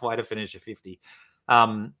tough way to finish a 50.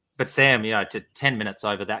 But Sam, to 10 minutes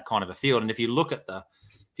over that kind of a field, and if you look at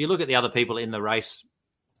the other people in the race,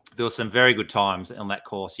 there were some very good times on that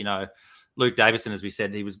course. Luke Davison, as we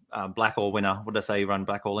said, he was Blackall winner. What did I say? He ran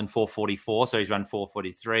Blackall in 4:44, so he's run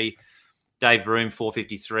 4:43. Dave Vroom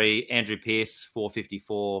 4:53, Andrew Pearce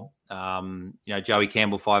 4:54. Joey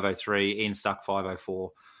Campbell 5:03, Ian Stuck 5:04.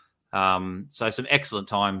 So some excellent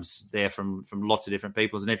times there from lots of different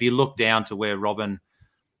people. And if you look down to where Robin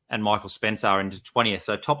and Michael Spence are into 20th,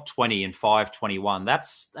 so top 20 in 5:21,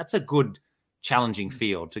 that's a good challenging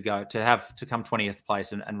field to come 20th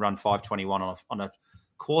place and run 5:21 on a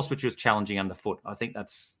course which was challenging underfoot. I think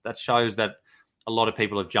that shows that a lot of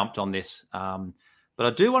people have jumped on this. But I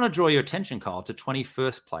do want to draw your attention, Kyle, to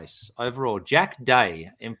 21st place overall. Jack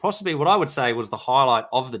Day, and possibly what I would say was the highlight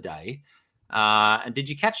of the day. And did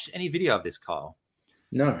you catch any video of this, Kyle?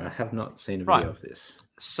 No, I have not seen a video of this.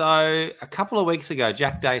 So a couple of weeks ago,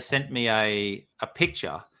 Jack Day sent me a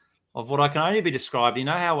picture of what I can only be described. You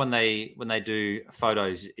know how when they do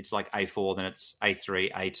photos, it's like A4, then it's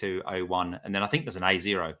A3, A2, O1, and then I think there's an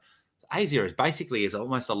A0. So A0 is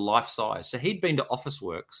almost a life size. So he'd been to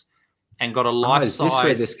Officeworks and got a life size. Is this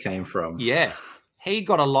where this came from? Yeah. He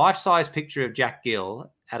got a life size picture of Jack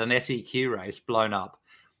Gill at an SEQ race blown up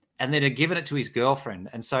and then had given it to his girlfriend.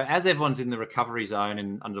 And so as everyone's in the recovery zone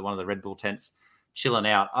and under one of the Red Bull tents chilling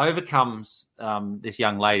out, over comes this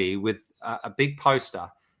young lady with a big poster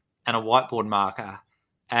and a whiteboard marker.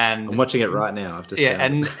 And I'm watching it right now. I've just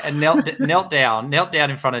and knelt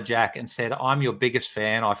down in front of Jack and said, "I'm your biggest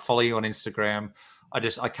fan. I follow you on Instagram.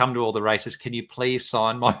 I come to all the races. Can you please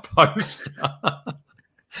sign my poster?"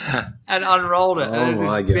 And unrolled it. Oh,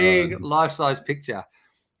 my God. Big life-size picture.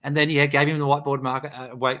 And then, gave him the whiteboard marker,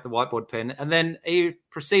 the whiteboard pen, and then he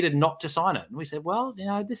proceeded not to sign it. And we said, well, you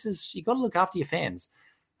got to look after your fans.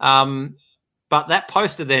 But that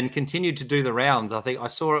poster then continued to do the rounds. I think I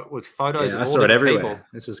saw it with photos of all saw it everywhere. People.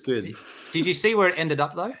 This is good. Did you see where it ended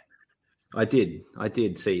up, though? I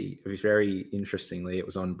did see. It was very interestingly, it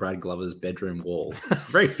was on Brad Glover's bedroom wall.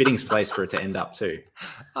 Very fitting place for it to end up too.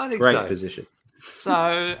 I think Great position.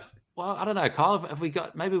 So, well, I don't know, Kyle. Have we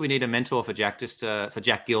got? Maybe we need a mentor for Jack, for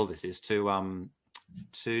Jack Gill. This is to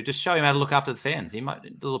just show him how to look after the fans. He might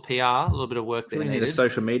a little PR, a little bit of work there. We need a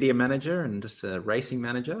social media manager and just a racing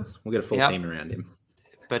manager. We'll get a full team around him.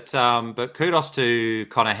 But kudos to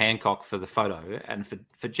Connor Hancock for the photo and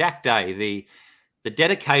for Jack Day, the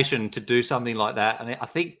dedication to do something like that. And I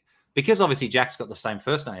think because obviously Jack's got the same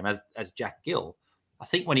first name as Jack Gill, I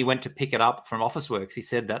think when he went to pick it up from Officeworks, he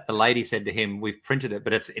said that the lady said to him, "We've printed it,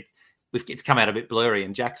 but it's come out a bit blurry."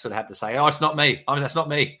 And Jack sort of had to say, "Oh, it's not me. That's not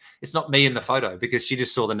me. It's not me in the photo," because she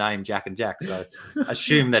just saw the name Jack and Jack. So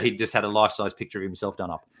assumed that he just had a life-size picture of himself done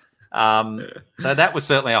up. So that was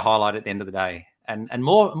certainly a highlight at the end of the day. And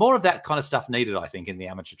more of that kind of stuff needed, I think, in the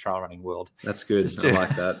amateur trail running world. That's good. I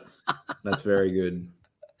like that. That's very good.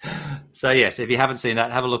 So, yes, if you haven't seen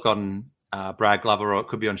that, have a look on Brad Glover, or it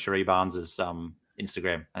could be on Cherie Barnes's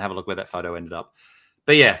Instagram, and have a look where that photo ended up.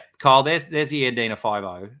 But, yeah, Kyle, there's the Yandina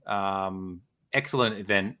 5.0. Excellent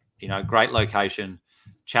event, great location,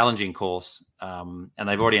 challenging course. And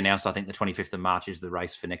they've already announced, I think, the 25th of March is the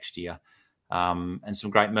race for next year. And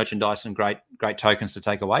some great merchandise and great tokens to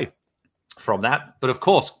take away from that. But of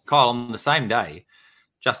course, Kyle, on the same day,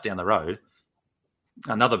 just down the road,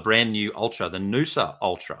 another brand new ultra, the Noosa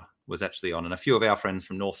Ultra, was actually on, and a few of our friends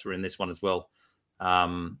from North were in this one as well.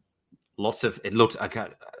 It looked okay.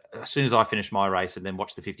 As soon as I finished my race and then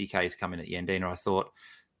watched the 50Ks come in at Yandina, I thought,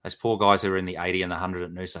 those poor guys who are in the 80 and the 100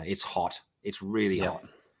 at Noosa, it's hot. It's really hot.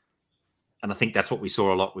 And I think that's what we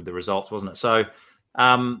saw a lot with the results, wasn't it? So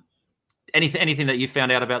anything that you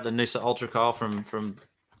found out about the Noosa Ultra, Kyle, from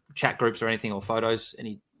chat groups or anything, or photos,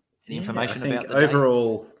 any information about the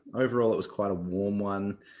overall it was quite a warm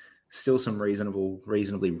one. Still some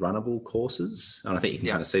reasonably runnable courses, and I think you can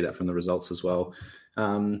kind of see that from the results as well.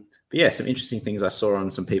 But yeah, some interesting things I saw on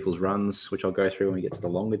some people's runs, which I'll go through when we get to the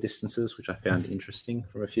longer distances, which I found interesting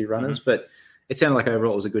from a few runners. Mm-hmm. But it sounded like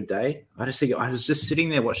overall it was a good day. I was just sitting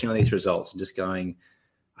there watching all these results and just going,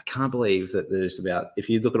 I can't believe that if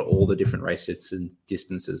you look at all the different race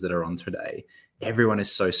distances that are on today, everyone is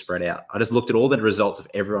so spread out. I just looked at all the results of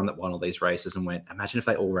everyone that won all these races and went, imagine if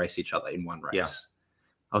they all race each other in one race. Yeah.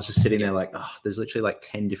 I was just sitting there like, there's literally like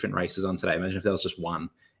 10 different races on today. Imagine if there was just one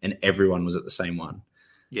and everyone was at the same one.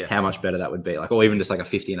 Yeah. How much better that would be. Or even just like a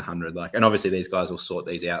 50 and 100. And obviously these guys will sort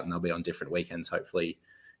these out and they'll be on different weekends, hopefully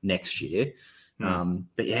next year.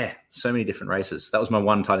 But yeah, so many different races. That was my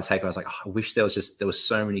one kind of take. I was like, I wish there was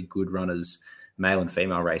so many good runners, male and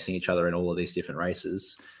female, racing each other in all of these different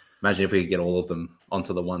races. Imagine if we could get all of them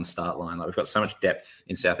onto the one start line. Like we've got so much depth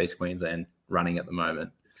in Southeast Queensland running at the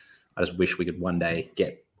moment. I just wish we could one day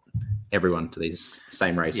get everyone to these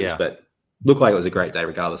same races, but looked like it was a great day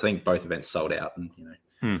regardless. I think both events sold out,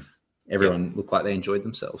 and everyone looked like they enjoyed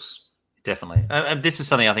themselves. Definitely. And this is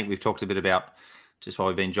something I think we've talked a bit about just while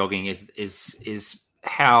we've been jogging is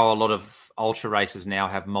how a lot of ultra races now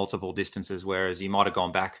have multiple distances, whereas you might have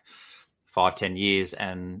gone back 5-10 years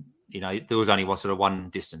and, there was only one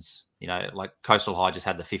distance, like Coastal High just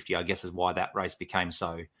had the 50, I guess is why that race became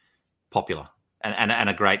so popular and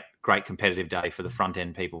a great competitive day for the front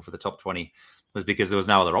end people, for the top 20, was because there was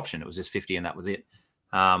no other option. It was just 50 and that was it.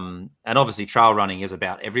 And obviously trail running is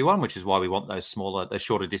about everyone, which is why we want those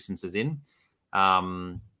shorter distances in.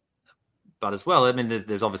 But as well, I mean,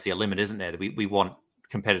 there's obviously a limit, isn't there? We want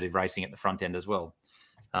competitive racing at the front end as well.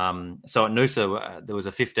 So at Noosa, there was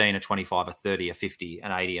a 15, a 25, a 30, a 50,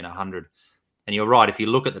 an 80, and 100. And you're right. If you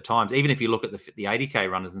look at the times, even if you look at the 80K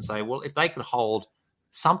runners and say, well, if they could hold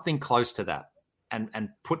something close to that and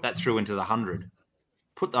put that through into the 100,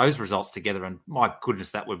 put those results together, and my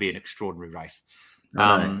goodness, that would be an extraordinary race.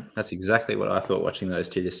 That's exactly what I thought watching those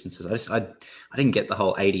two distances. I didn't get the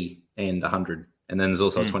whole 80 and 100, and then there's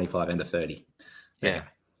also a 25 and a 30. Yeah.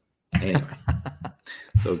 Anyway,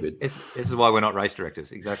 it's all good. This is why we're not race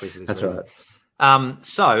directors. Exactly for this. That's reason. Right.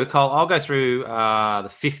 So, Cole, I'll go through the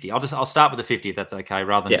 50. I'll start with the 50 if that's okay,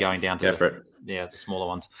 rather than going down to the smaller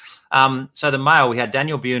ones. So the male, we had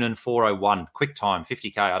Daniel Bunin 4:01, quick time,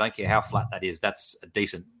 50K. I don't care how flat that is. That's a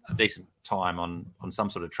decent time on some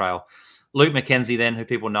sort of trail. Luke McKenzie, then, who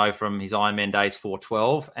people know from his Ironman days,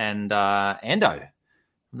 4:12, and Ando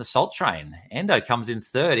from the Salt Train. Ando comes in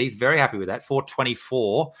third. He's very happy with that.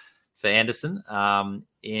 4:24 for Anderson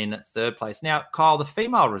in third place. Now, Kyle, the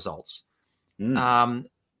female results.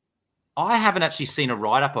 I haven't actually seen a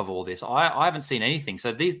write-up of all this. I haven't seen anything.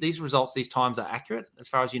 So these results, these times are accurate as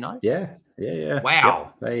far as you know? Yeah.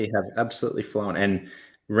 Wow. Yep. They have absolutely flown and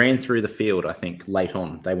ran through the field, I think, late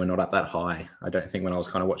on. They were not up that high, I don't think, when I was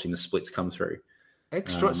kind of watching the splits come through.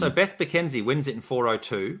 Extra. So Beth McKenzie wins it in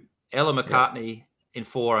 4:02, Ella McCartney in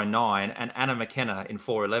 4:09, and Anna McKenna in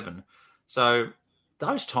 4:11. So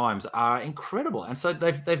those times are incredible. And so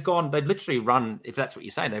they've literally run, if that's what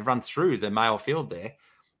you're saying, they've run through the male field there,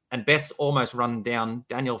 and Beth's almost run down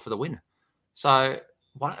Daniel for the win. So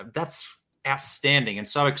that's outstanding and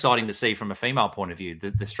so exciting to see from a female point of view,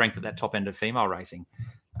 the strength at that top end of female racing,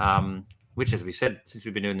 which, as we said, since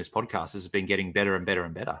we've been doing this podcast, has been getting better and better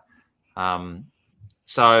and better.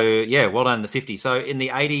 So, well done in the 50. So in the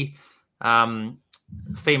 80,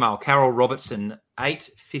 female, Carol Robertson,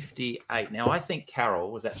 8:58. Now, I think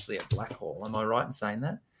Carol was actually at Blackhall. Am I right in saying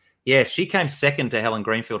that? Yeah, she came second to Helen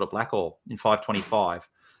Greenfield at Blackhall in 5:25.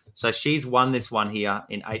 So she's won this one here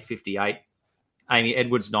in 8:58. Amy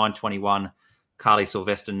Edwards, 9:21. Carly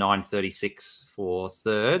Sylvester, 9:36 for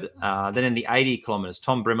third. Then in the 80 kilometres,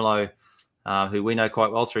 Tom Brimelow, who we know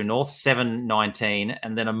quite well through North, 7:19.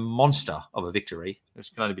 And then a monster of a victory,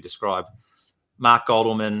 which can only be described, Mark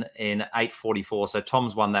Goldelman in 8:44. So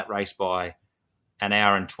Tom's won that race by an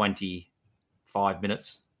hour and 25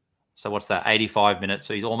 minutes. So what's that? 85 minutes.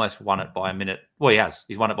 So he's almost won it by a minute. Well, he has.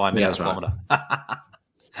 He's won it by a minute a kilometre.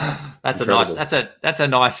 That's incredible. That's a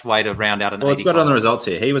nice way to round out an. Well, it's got on the results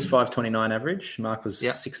here. He was 5:29 average. Mark was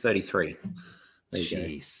 6:33. There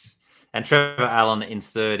you go. And Trevor Allen in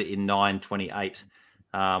third in 9:28.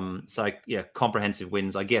 So comprehensive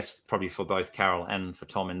wins, I guess, probably for both Carol and for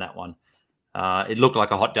Tom in that one. It looked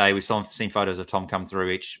like a hot day. We've seen photos of Tom come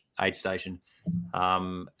through each aid station,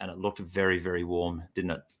 and it looked very, very warm,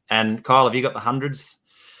 didn't it? And Kyle, have you got the hundreds?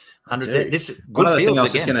 This good fields I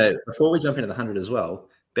was just going to, before we jump into the 100 as well,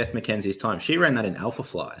 Beth McKenzie's time, she ran that in Alpha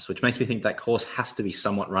Flies, which makes me think that course has to be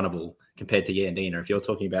somewhat runnable compared to Yandina if you're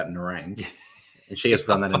talking about Nerang. And she has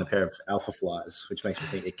run that in a pair of Alpha Flies, which makes me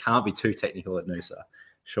think it can't be too technical at Noosa,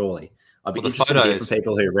 surely. I'd be interested to hear from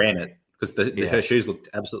people who ran it, because her shoes looked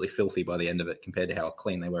absolutely filthy by the end of it compared to how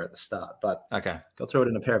clean they were at the start. But got through it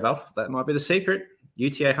in a pair of Alpha. That might be the secret.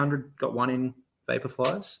 UTA 100 got one in Vapor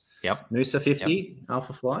Flies. Yep. Noosa 50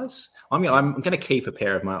 Alpha Flies. I'm going to keep a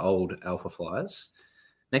pair of my old Alpha Flies.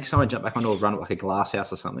 Next time I jump back onto a run at like a glass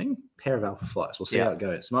house or something, pair of Alpha Flies. We'll see how it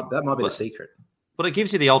goes. That might be the secret. But it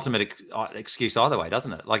gives you the ultimate excuse either way,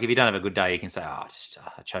 doesn't it? Like if you don't have a good day, you can say, I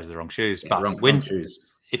chose the wrong shoes. But wrong shoes.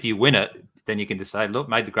 If you win it, then you can just say, look,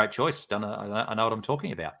 made the great choice. I know what I'm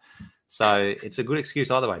talking about. So it's a good excuse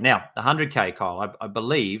either way. Now, the 100K, Kyle, I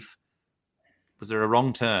believe, was there a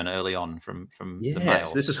wrong turn early on from the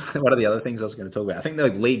males? This is one of the other things I was going to talk about. I think the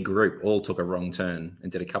lead group all took a wrong turn and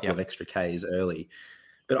did a couple of extra Ks early.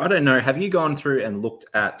 But I don't know. Have you gone through and looked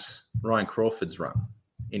at Ryan Crawford's run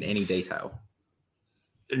in any detail?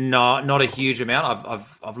 No, not a huge amount.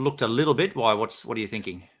 I've looked a little bit. Why? What are you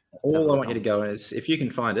thinking? All I want you to go is, if you can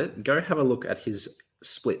find it, go have a look at his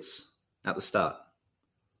splits at the start.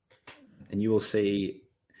 And you will see,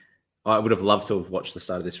 I would have loved to have watched the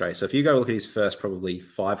start of this race. So if you go look at his first probably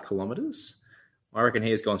 5 kilometers, I reckon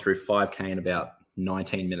he has gone through 5K in about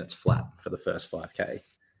 19 minutes flat for the first 5K.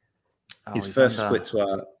 His first splits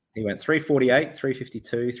were, he went 348,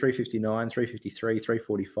 352, 359, 353,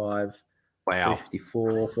 345, wow,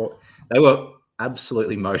 354. They were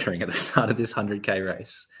absolutely motoring at the start of this 100K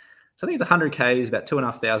race. So I think it's 100K is about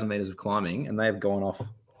 2,500 meters of climbing, and they've gone off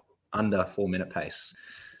under 4-minute pace,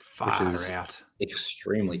 which is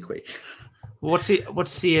extremely quick. What's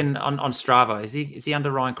he in on Strava? Is he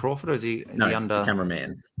under Ryan Crawford, or is he under the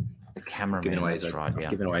cameraman? The cameraman. I've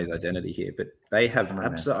given away his identity here, but they have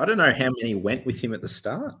I don't know how many went with him at the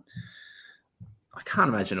start. I can't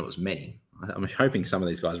imagine it was many. I'm hoping some of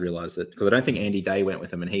these guys realize that, because I don't think Andy Day went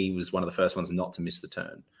with him, and he was one of the first ones not to miss the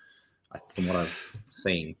turn, from what I've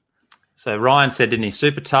seen. So Ryan said, didn't he?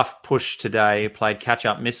 Super tough push today. Played catch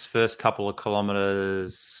up, missed first couple of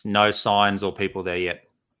kilometers. No signs or people there yet.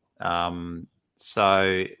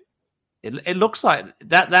 So it looks like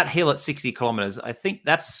that hill at 60 kilometers. I think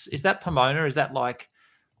is that Pomona? Is that like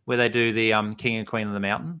where they do the King and Queen of the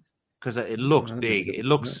Mountain? Because it looks big. It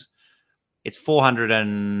looks. It's 400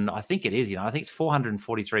 and I think it is. I think it's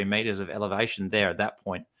 443 meters of elevation there at that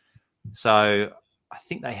point. So I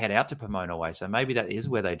think they head out to Pomona way. So maybe that is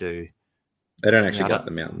where they do. They don't actually go up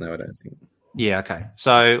the mountain, though, I don't think. Yeah, okay.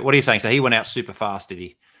 So what are you saying? So he went out super fast, did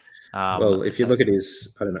he? Well, if you look at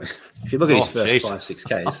his, I don't know, if you look at his first 5-6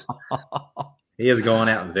 Ks, he has gone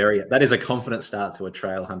out that is a confident start to a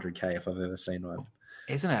trail 100K if I've ever seen one.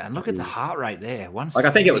 Isn't it? And look at the heart rate there. I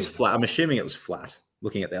think it was flat. I'm assuming it was flat,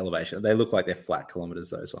 looking at the elevation. They look like they're flat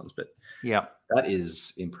kilometers, those ones, but yeah, that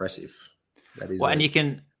is impressive. That is. Well, and you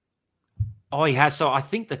can. Oh, he has. So I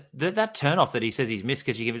think that turnoff that he says he's missed,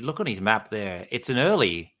 because you can look on his map there. It's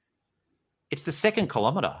the second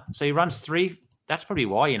kilometer. So he runs 3. That's probably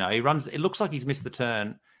why, he runs. It looks like he's missed the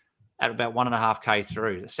turn at about 1.5K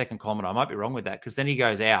through the second kilometer. I might be wrong with that, because then he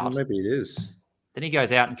goes out. Well, maybe it is. Then he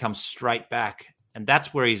goes out and comes straight back, and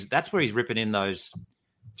that's where he's ripping in those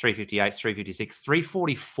 358, 356,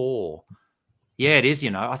 344. Yeah, it is.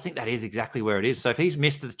 I think that is exactly where it is. So if he's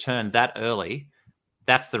missed the turn that early,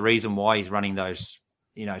 that's the reason why he's running those,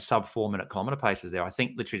 sub 4-minute kilometer paces there. I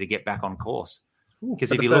think literally to get back on course.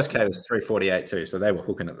 Because if the first K was 348 too, so they were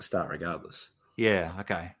hooking at the start regardless. Yeah.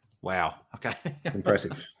 Okay. Wow. Okay.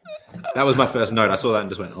 Impressive. That was my first note. I saw that and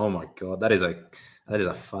just went, "Oh my god, that is a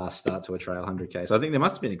fast start to a trail 100K." So I think there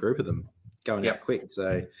must have been a group of them going out quick.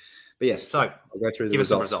 So, but yes. So I'll go through the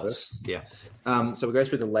results first. Yeah. So we'll go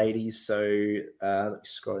through the ladies. So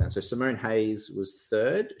let's scroll down. So Simone Hayes was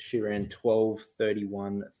third. She ran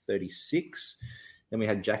 12:31:36. Then we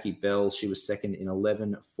had Jackie Bell. She was second in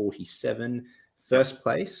 11:47. First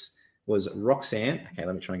place was Roxanne. Okay,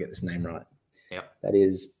 let me try and get this name right. Yeah. That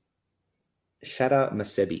is Shada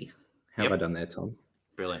Masebi. How have I done there, Tom?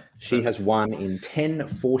 Brilliant. She has won in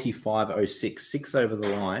 10:45:06, 6 over the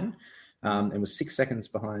line, and was 6 seconds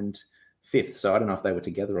behind fifth. So I don't know if they were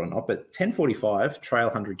together or not, but 10:45 trail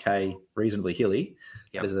 100K, reasonably hilly.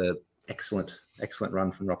 That is an excellent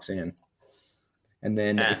run from Roxanne. And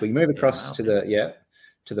then if we move across to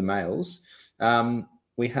the males,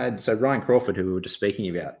 we had Ryan Crawford, who we were just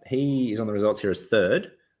speaking about. He is on the results here as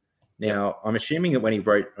third. Now, I'm assuming that when he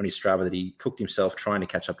wrote on his Strava that he cooked himself trying to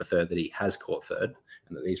catch up to third, that he has caught third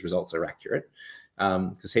and that these results are accurate,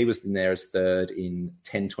 because he was in there as third in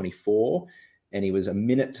 10:24, and he was a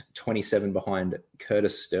minute 27 behind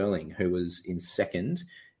Curtis Sterling, who was in second.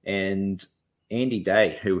 And Andy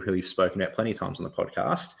Day, who we've spoken about plenty of times on the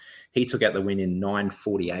podcast, he took out the win in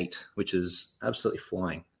 9:48, which is absolutely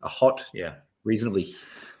flying. A hot, reasonably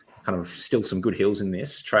kind of still some good hills in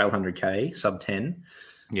this, trail 100K, sub 10.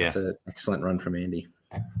 Yeah, it's an excellent run from Andy.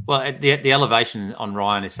 Well, the elevation on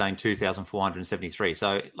Ryan is saying 2,473.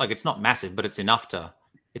 So, it's not massive, but it's enough to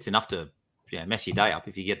mess your day up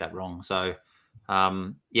if you get that wrong. So,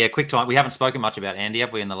 quick time. We haven't spoken much about Andy,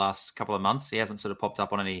 have we, in the last couple of months? He hasn't sort of popped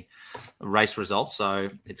up on any race results, so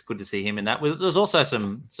it's good to see him in that. There's also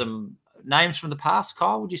some names from the past,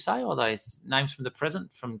 Kyle, would you say, or they names from the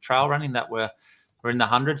present from trail running that were in the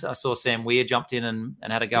hundreds? I saw Sam Weir jumped in and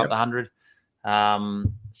had a go at the 100.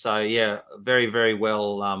 Very, very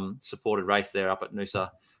well supported race there up at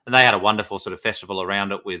Noosa, and they had a wonderful sort of festival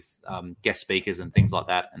around it with guest speakers and things like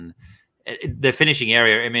that. And the finishing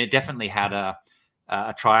area, I mean, it definitely had a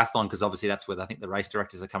triathlon, because obviously that's where I think the race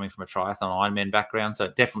directors are coming from, a triathlon Ironman background, so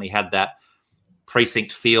it definitely had that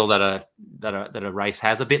precinct feel that a race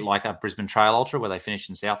has, a bit like a Brisbane Trail Ultra where they finished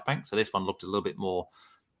in Southbank. So this one looked a little bit more,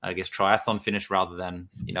 I guess, triathlon finish rather than,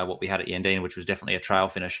 what we had at Yandina, which was definitely a trail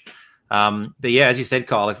finish. But yeah, as you said,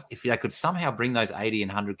 Kyle, if they could somehow bring those 80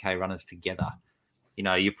 and 100K runners together,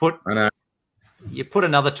 you put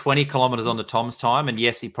another 20 kilometers onto Tom's time, and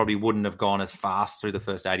yes, he probably wouldn't have gone as fast through the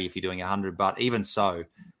first 80 if you're doing 100, but even so,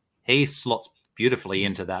 he slots beautifully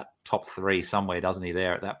into that top 3 somewhere, doesn't he,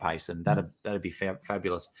 there at that pace, and that'd be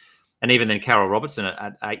fabulous. And even then, Carol Robertson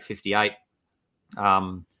at 8:58,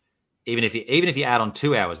 even if you add on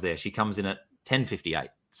 2 hours there, she comes in at 10:58.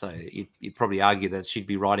 So you'd probably argue that she'd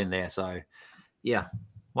be right in there. So, yeah,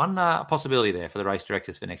 one possibility there for the race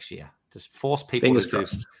directors for next year. Just force people to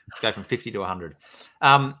go from 50 to 100.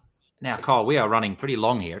 Now, Kyle, we are running pretty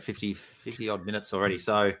long here at 50 odd minutes already.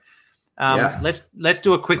 So let's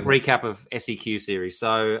do a quick recap of SEQ series.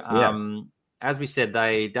 So as we said,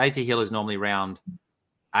 Daisy Hill is normally round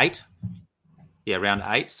 8. Yeah, round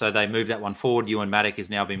 8. So they moved that one forward. Ewan Maddock has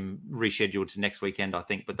now been rescheduled to next weekend, I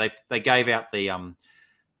think. But they gave out the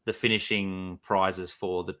finishing prizes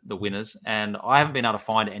for the winners, and I haven't been able to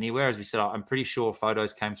find it anywhere. As we said, I'm pretty sure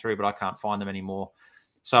photos came through, but I can't find them anymore.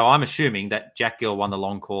 So I'm assuming that Jack Gill won the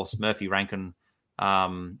long course, Murphy Rankin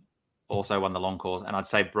also won the long course, and I'd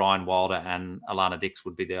say Brian Wilder and Alana Dix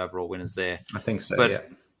would be the overall winners there. I think so,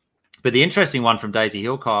 but the interesting one from Daisy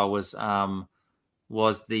Hill, Kyle, was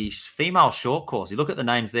the female short course. You look at the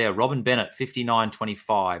names there, Robin Bennett,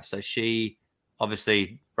 59.25. So she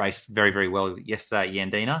obviously raced very, very well yesterday at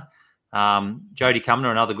Yandina. Jodie Cumner,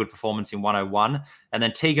 another good performance in 101. And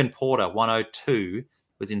then Tegan Porter, 102,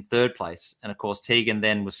 was in 3rd place. And, of course, Tegan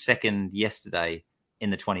then was 2nd yesterday in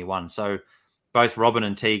the 21. So both Robin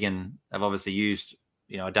and Tegan have obviously used,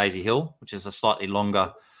 a Daisy Hill, which is a slightly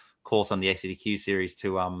longer course on the SEQ series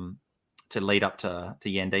to lead up to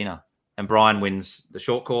Yandina. And Brian wins the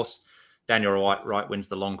short course. Daniel Wright wins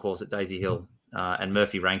the long course at Daisy Hill. And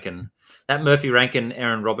Murphy Rankin. That Murphy Rankin,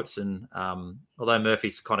 Aaron Robertson, although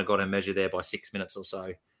Murphy's kind of got a measure there by 6 minutes or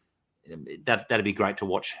so, that'd be great to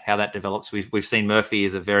watch how that develops. We've seen Murphy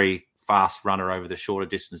as a very fast runner over the shorter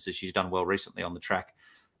distances. She's done well recently on the track.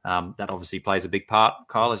 That obviously plays a big part,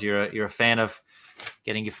 Kyle, as you're a fan of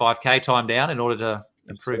getting your 5K time down in order to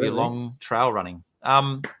improve your long trail running.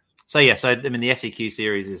 The SEQ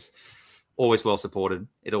series is always well supported.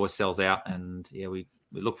 It always sells out, and we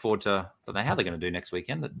look forward to, I don't know how they're going to do next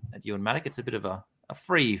weekend at Ewan Maddock. It's a bit of a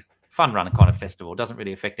free, fun run kind of festival. It doesn't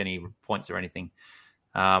really affect any points or anything.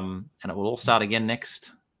 And it will all start again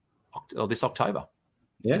this October.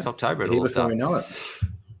 Yeah. This October it will start. We know it.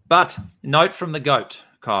 But note from the GOAT,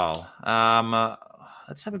 Kyle.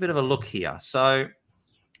 Let's have a bit of a look here. So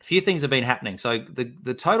a few things have been happening. So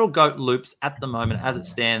the total GOAT loops at the moment, as it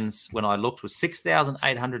stands when I looked, was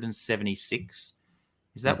 6,876.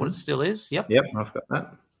 Is that what it still is? Yep, I've got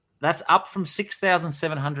that. That's up from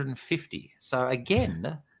 6,750. So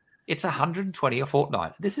again, it's 120 a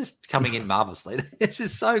fortnight. This is coming in marvelously. This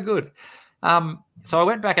is so good. So I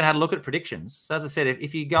went back and had a look at predictions. So as I said,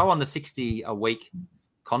 if you go on the 60 a week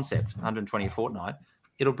concept, 120 a fortnight,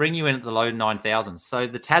 it'll bring you in at the low 9,000. So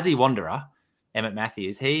the Tassie Wanderer, Emmett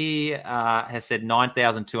Matthews, he has said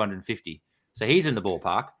 9,250. So he's in the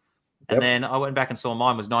ballpark. And then I went back and saw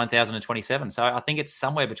mine was 9,027. So I think it's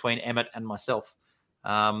somewhere between Emmett and myself,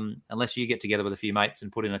 unless you get together with a few mates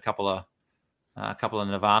and put in a couple of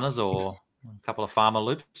Nirvanas or a couple of farmer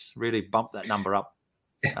loops, really bump that number up.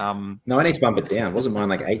 No, I need to bump it down. Wasn't mine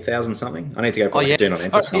like 8,000 something? I need to go put do not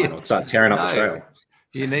enter sign or start tearing up the trail.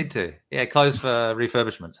 You need to. Yeah, close for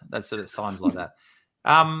refurbishment. That's sort of signs like that.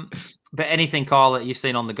 But anything, Kyle, that you've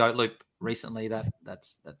seen on the GOAT loop recently that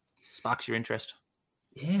sparks your interest?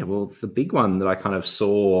 Yeah, well, the big one that I kind of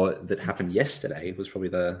saw that happened yesterday was probably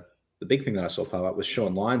the big thing that I saw pop up was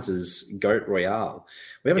Sean Lyons' GOAT Royale.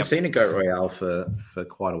 We haven't seen a GOAT Royale for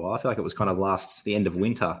quite a while. I feel like it was kind of the end of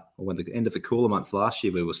winter or when the end of the cooler months last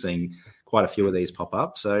year, we were seeing quite a few of these pop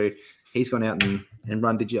up. So he's gone out and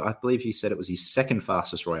run. I believe you said it was his second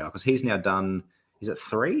fastest Royale because he's now done, is it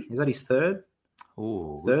 3? Is that his third?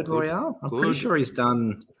 Third Royale? I'm pretty sure he's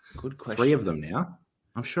done 3 of them now.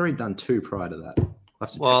 I'm sure he'd done 2 prior to that. I'll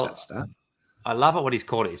have to check that stat. I love it what he's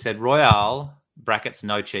called it. He said Royale brackets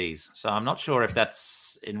no cheese. So I'm not sure if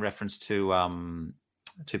that's in reference to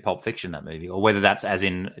Pulp Fiction, that movie, or whether that's as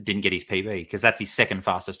in didn't get his PB, because that's his second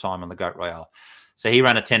fastest time on the GOAT Royale. So he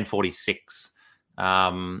ran a 10:46.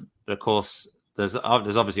 But of course, there's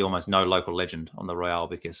obviously almost no local legend on the Royale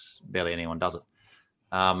because barely anyone does it.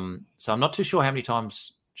 So I'm not too sure how many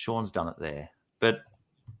times Sean's done it there, but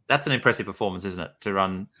that's an impressive performance, isn't it? To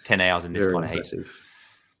run 10 hours in this kind of heat.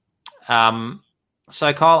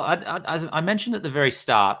 So, Kyle, I mentioned at the very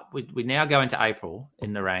start, we now go into April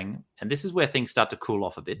in Nerang, and this is where things start to cool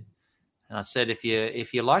off a bit. And I said, if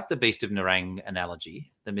you like the Beast of Nerang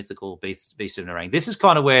analogy, the mythical Beast of Nerang, this is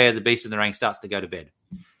kind of where the Beast of Nerang starts to go to bed.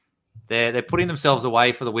 They're putting themselves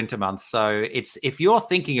away for the winter months. So it's if you're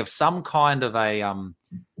thinking of some kind of a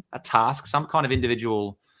task, some kind of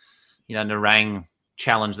individual, Nerang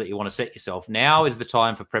challenge that you want to set yourself, now is the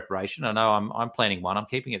time for preparation. I know I'm planning one. I'm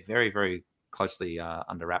keeping it very, very closely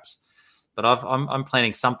under wraps, but I'm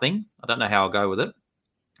planning something. I don't know how I'll go with it.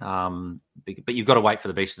 But you've got to wait for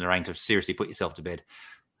the Beast of Nerang to seriously put yourself to bed.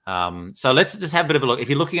 So let's just have a bit of a look. If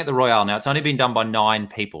you're looking at the Royale now, it's only been done by 9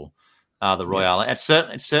 people. The Royale. Yes.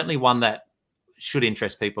 It's certainly one that should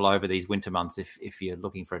interest people over these winter months if you're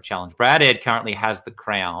looking for a challenge. Brad Ed currently has the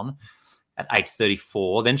crown at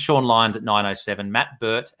 8:34. Then Sean Lyons at 9:07. Matt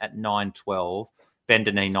Burt at 9:12. Ben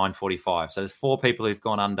Deneen 9:45. So there's 4 people who've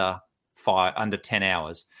gone under 10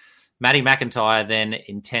 hours. Maddie McIntyre then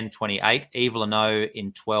in 10:28. Eve Leno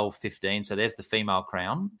in 12:15. So there's the female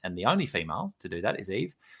crown, and the only female to do that is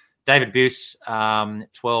Eve. David Buse,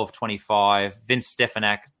 12:25. Vince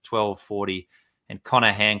Stefanak, 12:40. And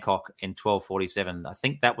Connor Hancock in 12:47. I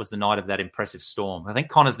think that was the night of that impressive storm. I think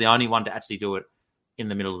Connor's the only one to actually do it in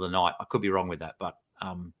the middle of the night. I could be wrong with that. But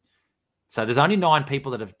so there's only 9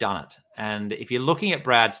 people that have done it. And if you're looking at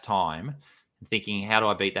Brad's time and thinking, how do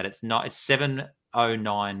I beat that? It's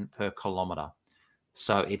 7:09 per kilometre.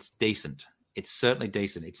 So it's decent. It's certainly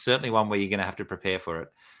decent. It's certainly one where you're going to have to prepare for it.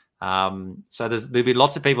 So there'll be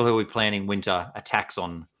lots of people who will be planning winter attacks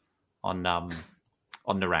on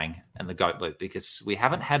Nerang and the Goat Loop, because we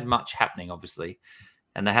haven't had much happening, obviously,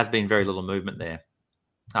 and there has been very little movement there.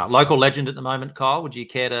 Local legend at the moment, Kyle, would you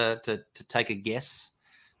care to take a guess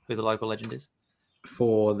who the local legend is?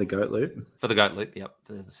 For the Goat Loop? For the Goat Loop, yep.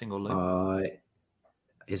 For the single loop.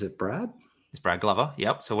 Is it Brad? It's Brad Glover,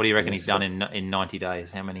 yep. So what do you reckon he's done in 90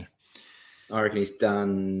 days? How many? I reckon he's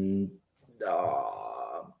done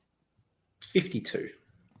 52.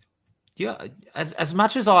 Yeah, as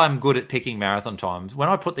much as I'm good at picking marathon times, when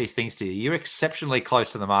I put these things to you, you're exceptionally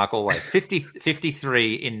close to the mark always.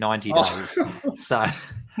 53 in 90 days. So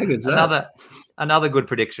another good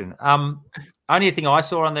prediction. Only thing I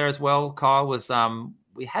saw on there as well, Kyle, was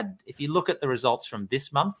we had, if you look at the results from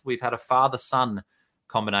this month, we've had a father-son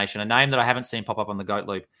combination, a name that I haven't seen pop up on the Goat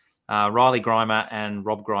Loop. Riley Grimer and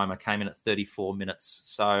Rob Grimer came in at 34 minutes.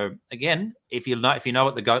 So again, if you know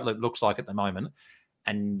what the Goat Loop looks like at the moment,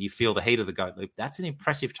 and you feel the heat of the Goat Loop, that's an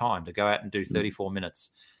impressive time to go out and do 34 minutes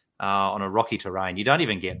on a rocky terrain. You don't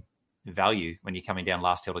even get value when you're coming down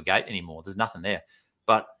Last Hill to Gate anymore. There's nothing there.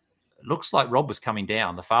 But it looks like Rob was coming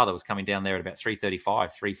down. The father was coming down there at about 3:35,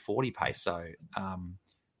 3:40 pace. So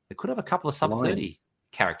they could have a couple of sub-30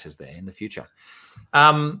 characters there in the future.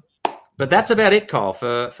 But that's about it, Kyle,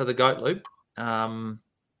 for the Goat Loop.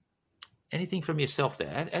 Anything from yourself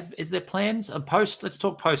there? Is there plans post? Let's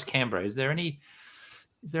talk post Canberra. Is there any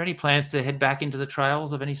plans to head back into the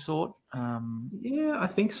trails of any sort? Yeah, I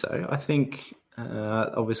think so. I think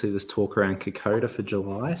obviously there's talk around Kokoda for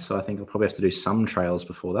July, so I think I'll probably have to do some trails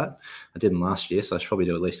before that. I didn't last year, so I should probably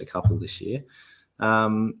do at least a couple this year.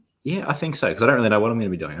 Yeah, I think so, because I don't really know what I'm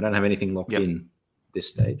going to be doing. I don't have anything locked in this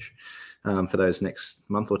stage for those next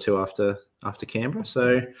month or two after Canberra.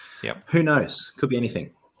 So who knows? Could be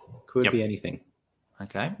anything. Could be anything.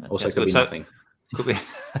 Okay. Also could be nothing. Could be.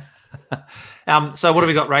 So what have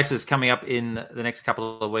we got races coming up in the next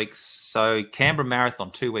couple of weeks? So Canberra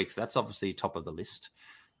Marathon, 2 weeks. That's obviously top of the list.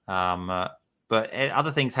 But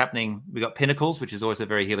other things happening. We've got Pinnacles, which is always a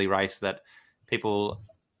very hilly race that people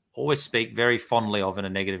always speak very fondly of in a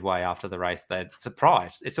negative way after the race. They're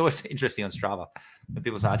surprised. It's always interesting on Strava when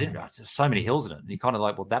people say, I didn't realize there's so many hills in it. And you're kind of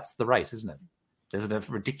like, well, that's the race, isn't it? There's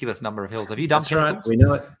a ridiculous number of hills. Have you done Pinnacles? Right. We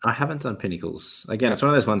know it. I haven't done Pinnacles. Again, it's one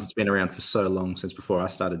of those ones that's been around for so long, since before I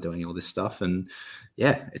started doing all this stuff. And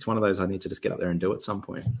yeah, it's one of those I need to just get up there and do at some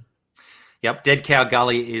point. Yep. Dead Cow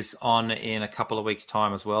Gully is on in a couple of weeks'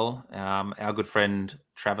 time as well. Our good friend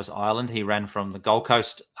Travis Ireland, he ran from the Gold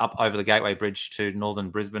Coast up over the Gateway Bridge to northern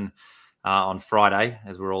Brisbane on Friday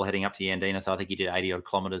as we're all heading up to Yandina. So I think he did 80-odd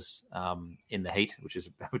kilometres in the heat, which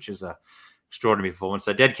is a extraordinary performance.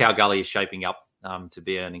 So Dead Cow Gully is shaping up to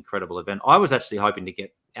be an incredible event. I was actually hoping to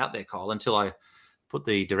get out there, Kyle, until I put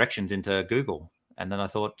the directions into Google. And then I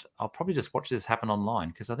thought, I'll probably just watch this happen online,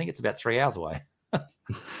 because I think it's about 3 hours away.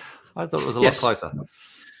 I thought it was a lot closer.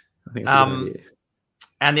 I think it's a good idea.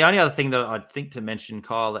 And the only other thing that I'd think to mention,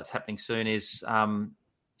 Kyle, that's happening soon is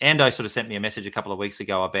Ando sort of sent me a message a couple of weeks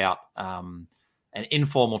ago about an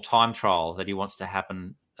informal time trial that he wants to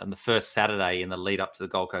happen on the first Saturday in the lead up to the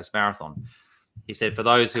Gold Coast Marathon. He said, for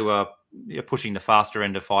those who are pushing the faster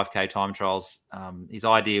end of 5K time trials. His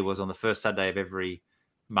idea was on the first Saturday of every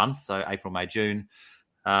month, so April, May, June,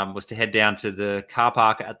 was to head down to the car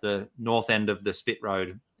park at the north end of the Spit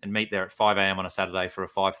Road and meet there at 5 a.m. on a Saturday for a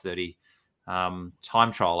 5:30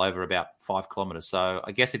 time trial over about 5 kilometres. So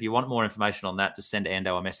I guess if you want more information on that, just send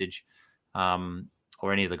Ando a message,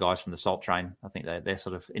 or any of the guys from the Salt Train. I think they're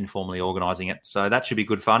sort of informally organising it. So that should be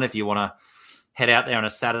good fun if you want to head out there on a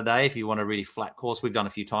Saturday. If you want a really flat course, we've done a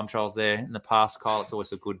few time trials there in the past, Kyle. It's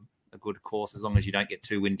always a good course as long as you don't get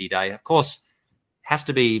too windy day. Of course, has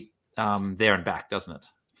to be there and back, doesn't it,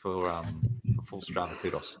 for full Strava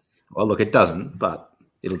kudos? Well, look, it doesn't, but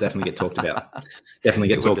it'll definitely get talked about. Definitely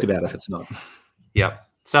get talked about if it's not. Yeah.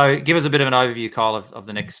 So give us a bit of an overview, Kyle, of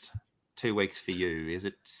the next 2 weeks for you. Is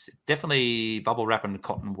it definitely bubble wrap and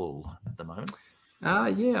cotton wool at the moment?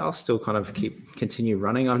 Yeah, I'll still kind of continue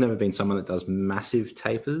running. I've never been someone that does massive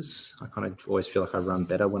tapers. I kind of always feel like I run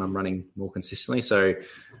better when I'm running more consistently. So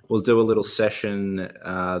we'll do a little session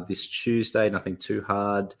this Tuesday, nothing too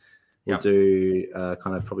hard. We'll do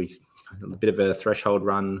kind of probably a bit of a threshold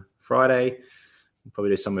run Friday. We'll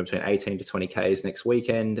probably do somewhere between 18 to 20 Ks next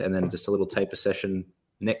weekend, and then just a little taper session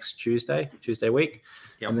next Tuesday week.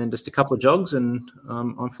 And then just a couple of jogs, and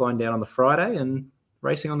I'm flying down on the Friday and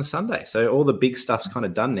racing on the Sunday. So all the big stuff's kind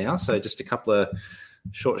of done now. So just a couple of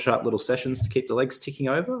short, sharp little sessions to keep the legs ticking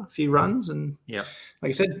over, a few runs. And like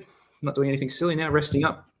I said, not doing anything silly now, resting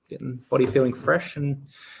up, getting body feeling fresh and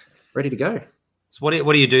ready to go. So what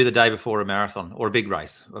do you do the day before a marathon or a big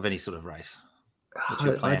race of any sort of race?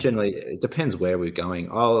 I generally, it depends where we're going.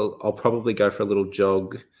 I'll probably go for a little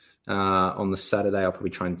jog on the Saturday. I'll probably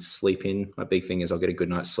try and sleep in. My big thing is I'll get a good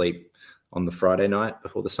night's sleep on the Friday night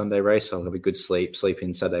before the Sunday race. I'll have a good sleep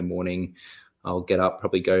in Saturday morning. I'll get up,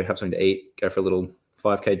 probably go have something to eat, go for a little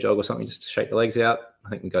 5K jog or something just to shake the legs out. I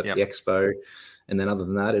think we got the expo. And then other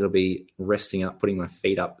than that, it'll be resting up, putting my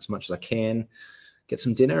feet up as much as I can, get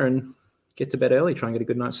some dinner and get to bed early, try and get a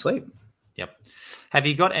good night's sleep. Yep. Have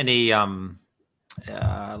you got any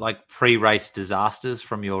like pre-race disasters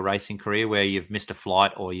from your racing career where you've missed a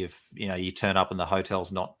flight or you turn up and the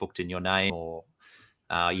hotel's not booked in your name, or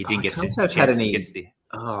you didn't get to have had any?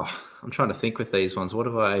 I'm trying to think with these ones. What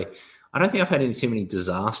have I don't think I've had too many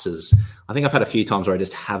disasters. I think I've had a few times where I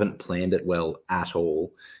just haven't planned it well at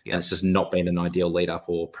all. And it's just not been an ideal lead up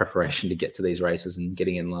or preparation to get to these races and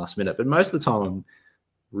getting in last minute. But most of the time I'm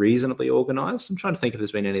reasonably organized. I'm trying to think if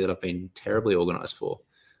there's been any that I've been terribly organized for.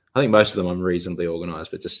 I think most of them I'm reasonably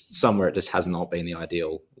organized, but just somewhere it just has not been the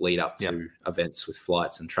ideal lead up to events with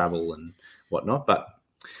flights and travel and whatnot. But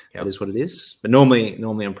that is what it is. But normally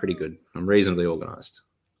I'm pretty good. I'm reasonably organized.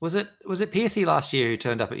 Was it Piercy last year who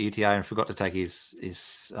turned up at UTA and forgot to take his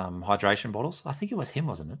hydration bottles? I think it was him,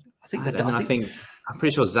 wasn't it? I'm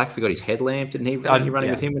pretty sure Zach forgot his headlamp. Didn't he? Were you running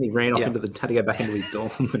with him when he ran off had to go back into his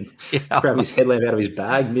dorm and grab his headlamp out of his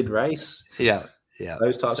bag mid-race? Yeah.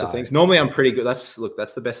 Those types of things. Normally I'm pretty good. That's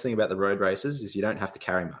the best thing about the road races is you don't have to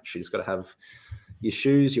carry much. You just got to have your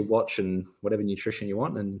shoes, your watch, and whatever nutrition you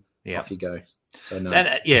want, and off you go. So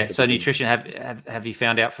so nutrition. Have you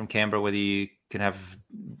found out from Canberra whether you can have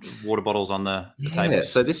water bottles on the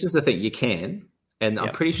tables? So this is the thing, you can, and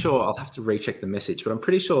I'm pretty sure I'll have to recheck the message, but I'm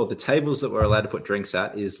pretty sure the tables that we're allowed to put drinks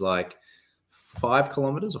at is like 5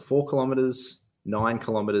 kilometers or 4 kilometers, 9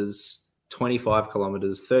 kilometers, 25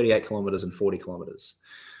 kilometers, 38 kilometers, and 40 kilometers.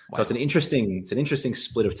 Wow. So it's an interesting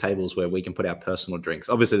split of tables where we can put our personal drinks.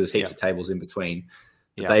 Obviously, there's heaps of tables in between.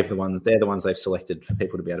 But they're the ones they've selected for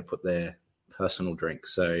people to be able to put their personal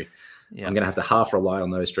drinks. So I'm going to have to half rely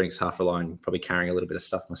on those drinks, half rely on probably carrying a little bit of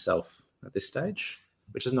stuff myself at this stage,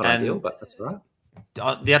 which is not ideal, but that's all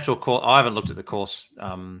right. The actual course, I haven't looked at the course,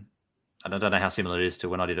 and I don't know how similar it is to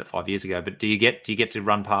when I did it 5 years ago. But do you get to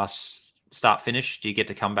run past start finish? Do you get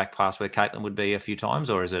to come back past where Caitlin would be a few times,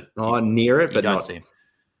 or is it near it, but don't see him?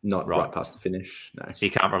 Not right past the finish. No. So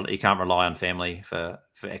you can't rely on family for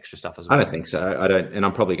extra stuff as well. I don't think so. I don't, and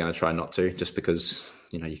I'm probably going to try not to, just because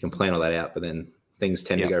you can plan all that out, but then things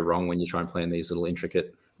tend to go wrong when you try and plan these little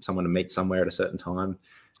intricate someone to meet somewhere at a certain time.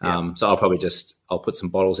 So I'll put some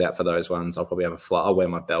bottles out for those ones. I'll probably have I'll wear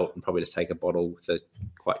my belt and probably just take a bottle with a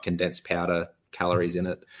quite condensed powder, calories in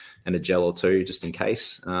it, and a gel or two just in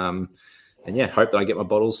case. And hope that I get my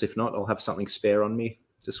bottles. If not, I'll have something spare on me.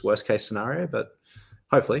 Just worst case scenario, but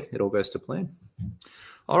hopefully it all goes to plan.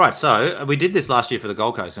 All right. So we did this last year for the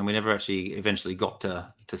Gold Coast and we never actually eventually got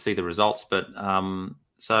to see the results. But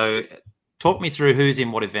so talk me through who's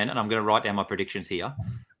in what event, and I'm going to write down my predictions here.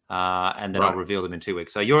 And then I'll reveal them in 2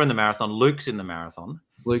 weeks. So you're in the marathon. Luke's in the marathon.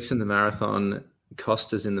 Luke's in the marathon.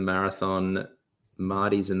 Costa's in the marathon.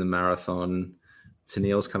 Marty's in the marathon.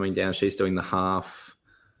 Tennille's coming down. She's doing the half.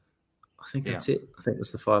 I think that's it. I think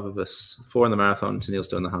there's the 5 of us. 4 in the marathon, Tennille's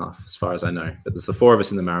doing the half, as far as I know. But there's the 4 of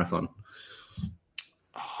us in the marathon.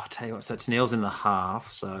 Oh, I'll tell you what, so Tennille's in the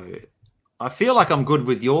half. So I feel like I'm good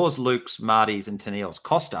with yours, Luke's, Marty's, and Tennille's.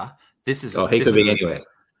 Costa, this is... he could be anywhere.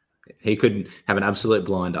 He could have an absolute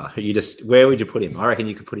blinder. Where would you put him? I reckon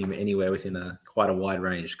you could put him anywhere within quite a wide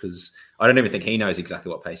range, because I don't even think he knows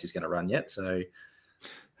exactly what pace he's going to run yet. So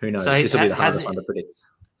who knows? So this will be the hardest one to predict.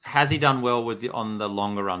 Has he done well on the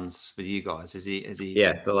longer runs with you guys? Is he?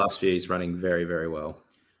 Yeah, the last few he's running very, very well.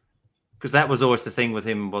 Because that was always the thing with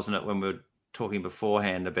him, wasn't it? When we were talking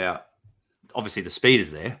beforehand about, obviously the speed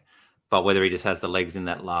is there, but whether he just has the legs in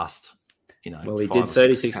that last. Well, he did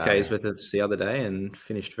 36 Ks with us the other day and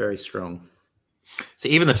finished very strong. So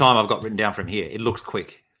even the time I've got written down from here, it looks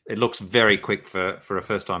quick. It looks very quick for a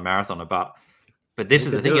first-time marathoner. But this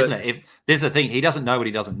is the thing, isn't it? If this is the thing, he doesn't know what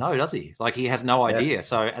he doesn't know, does he? Like, he has no idea. Yeah.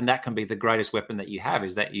 So, and that can be the greatest weapon that you have,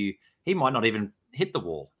 is that he might not even hit the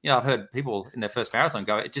wall. I've heard people in their first marathon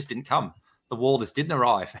go, it just didn't come. The wall just didn't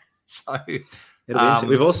arrive. So...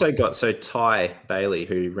 We've also got Ty Bailey,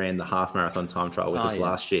 who ran the half marathon time trial with us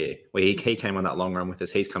last year, where he came on that long run with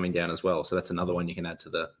us. He's coming down as well, so that's another one you can add to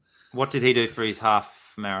the. What did he do for his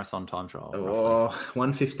half marathon time trial?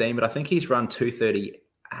 1:15, but I think he's run 2:38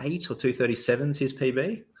 or 2:37 is his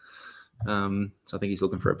PB. So I think he's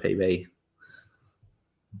looking for a PB.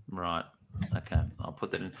 Right. Okay, I'll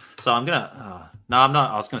put that in. So I'm gonna. No, I'm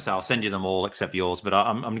not. I was gonna say I'll send you them all except yours, but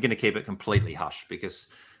I'm gonna keep it completely hush because.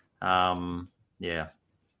 Yeah,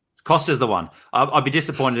 Costa's the one. I'd be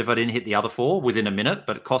disappointed if I didn't hit the other 4 within a minute.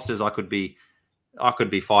 But Costa's, I could be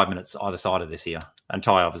 5 minutes either side of this here. And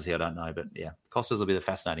Ty, obviously, I don't know, but yeah, Costa's will be the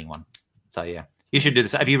fascinating one. So yeah, you should do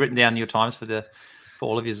this. Have you written down your times for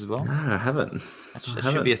all of you as well? No, I haven't.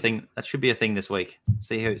 That should be a thing. That should be a thing this week.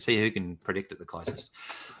 See who can predict it the closest.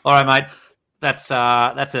 All right, mate. That's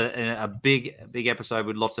a big episode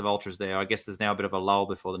with lots of ultras there. I guess there's now a bit of a lull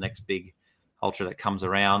before the next big ultra that comes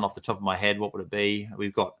around. Off the top of my head, what would it be?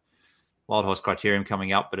 We've got Wild Horse Criterium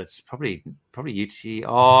coming up, but it's probably UT.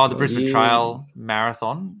 Oh, the Brisbane Trail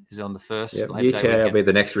Marathon is on the first. Yeah, UTA will be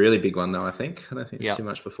the next really big one, though. I think. I don't think it's too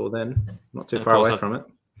much before then. Not too far away from it.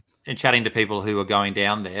 In chatting to people who are going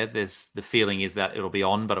down there, there's the feeling is that it'll be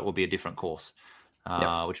on, but it will be a different course,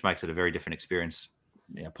 which makes it a very different experience,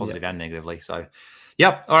 positive and negatively. So,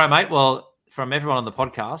 all right, mate. Well. From everyone on the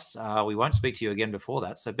podcast, we won't speak to you again before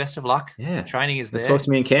that. So best of luck. Yeah. Training is there. Talk to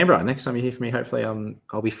me in Canberra. Next time you hear from me, hopefully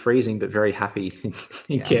I'll be freezing but very happy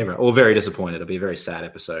in Canberra. Or very disappointed. It'll be a very sad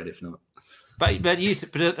episode if not. But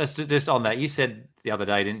just on that, you said the other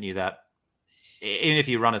day, didn't you, that even if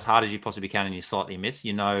you run as hard as you possibly can and you slightly miss,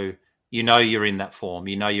 you know you're in that form.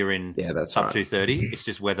 You know you're in sub 230. It's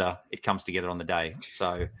just whether it comes together on the day.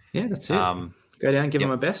 So that's it. Go down, give it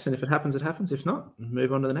my best, and if it happens, it happens. If not,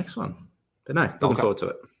 move on to the next one. But no, looking forward to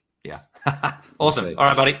it. Yeah. Awesome. All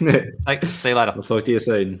right, buddy. See you later. I'll talk to you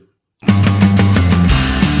soon.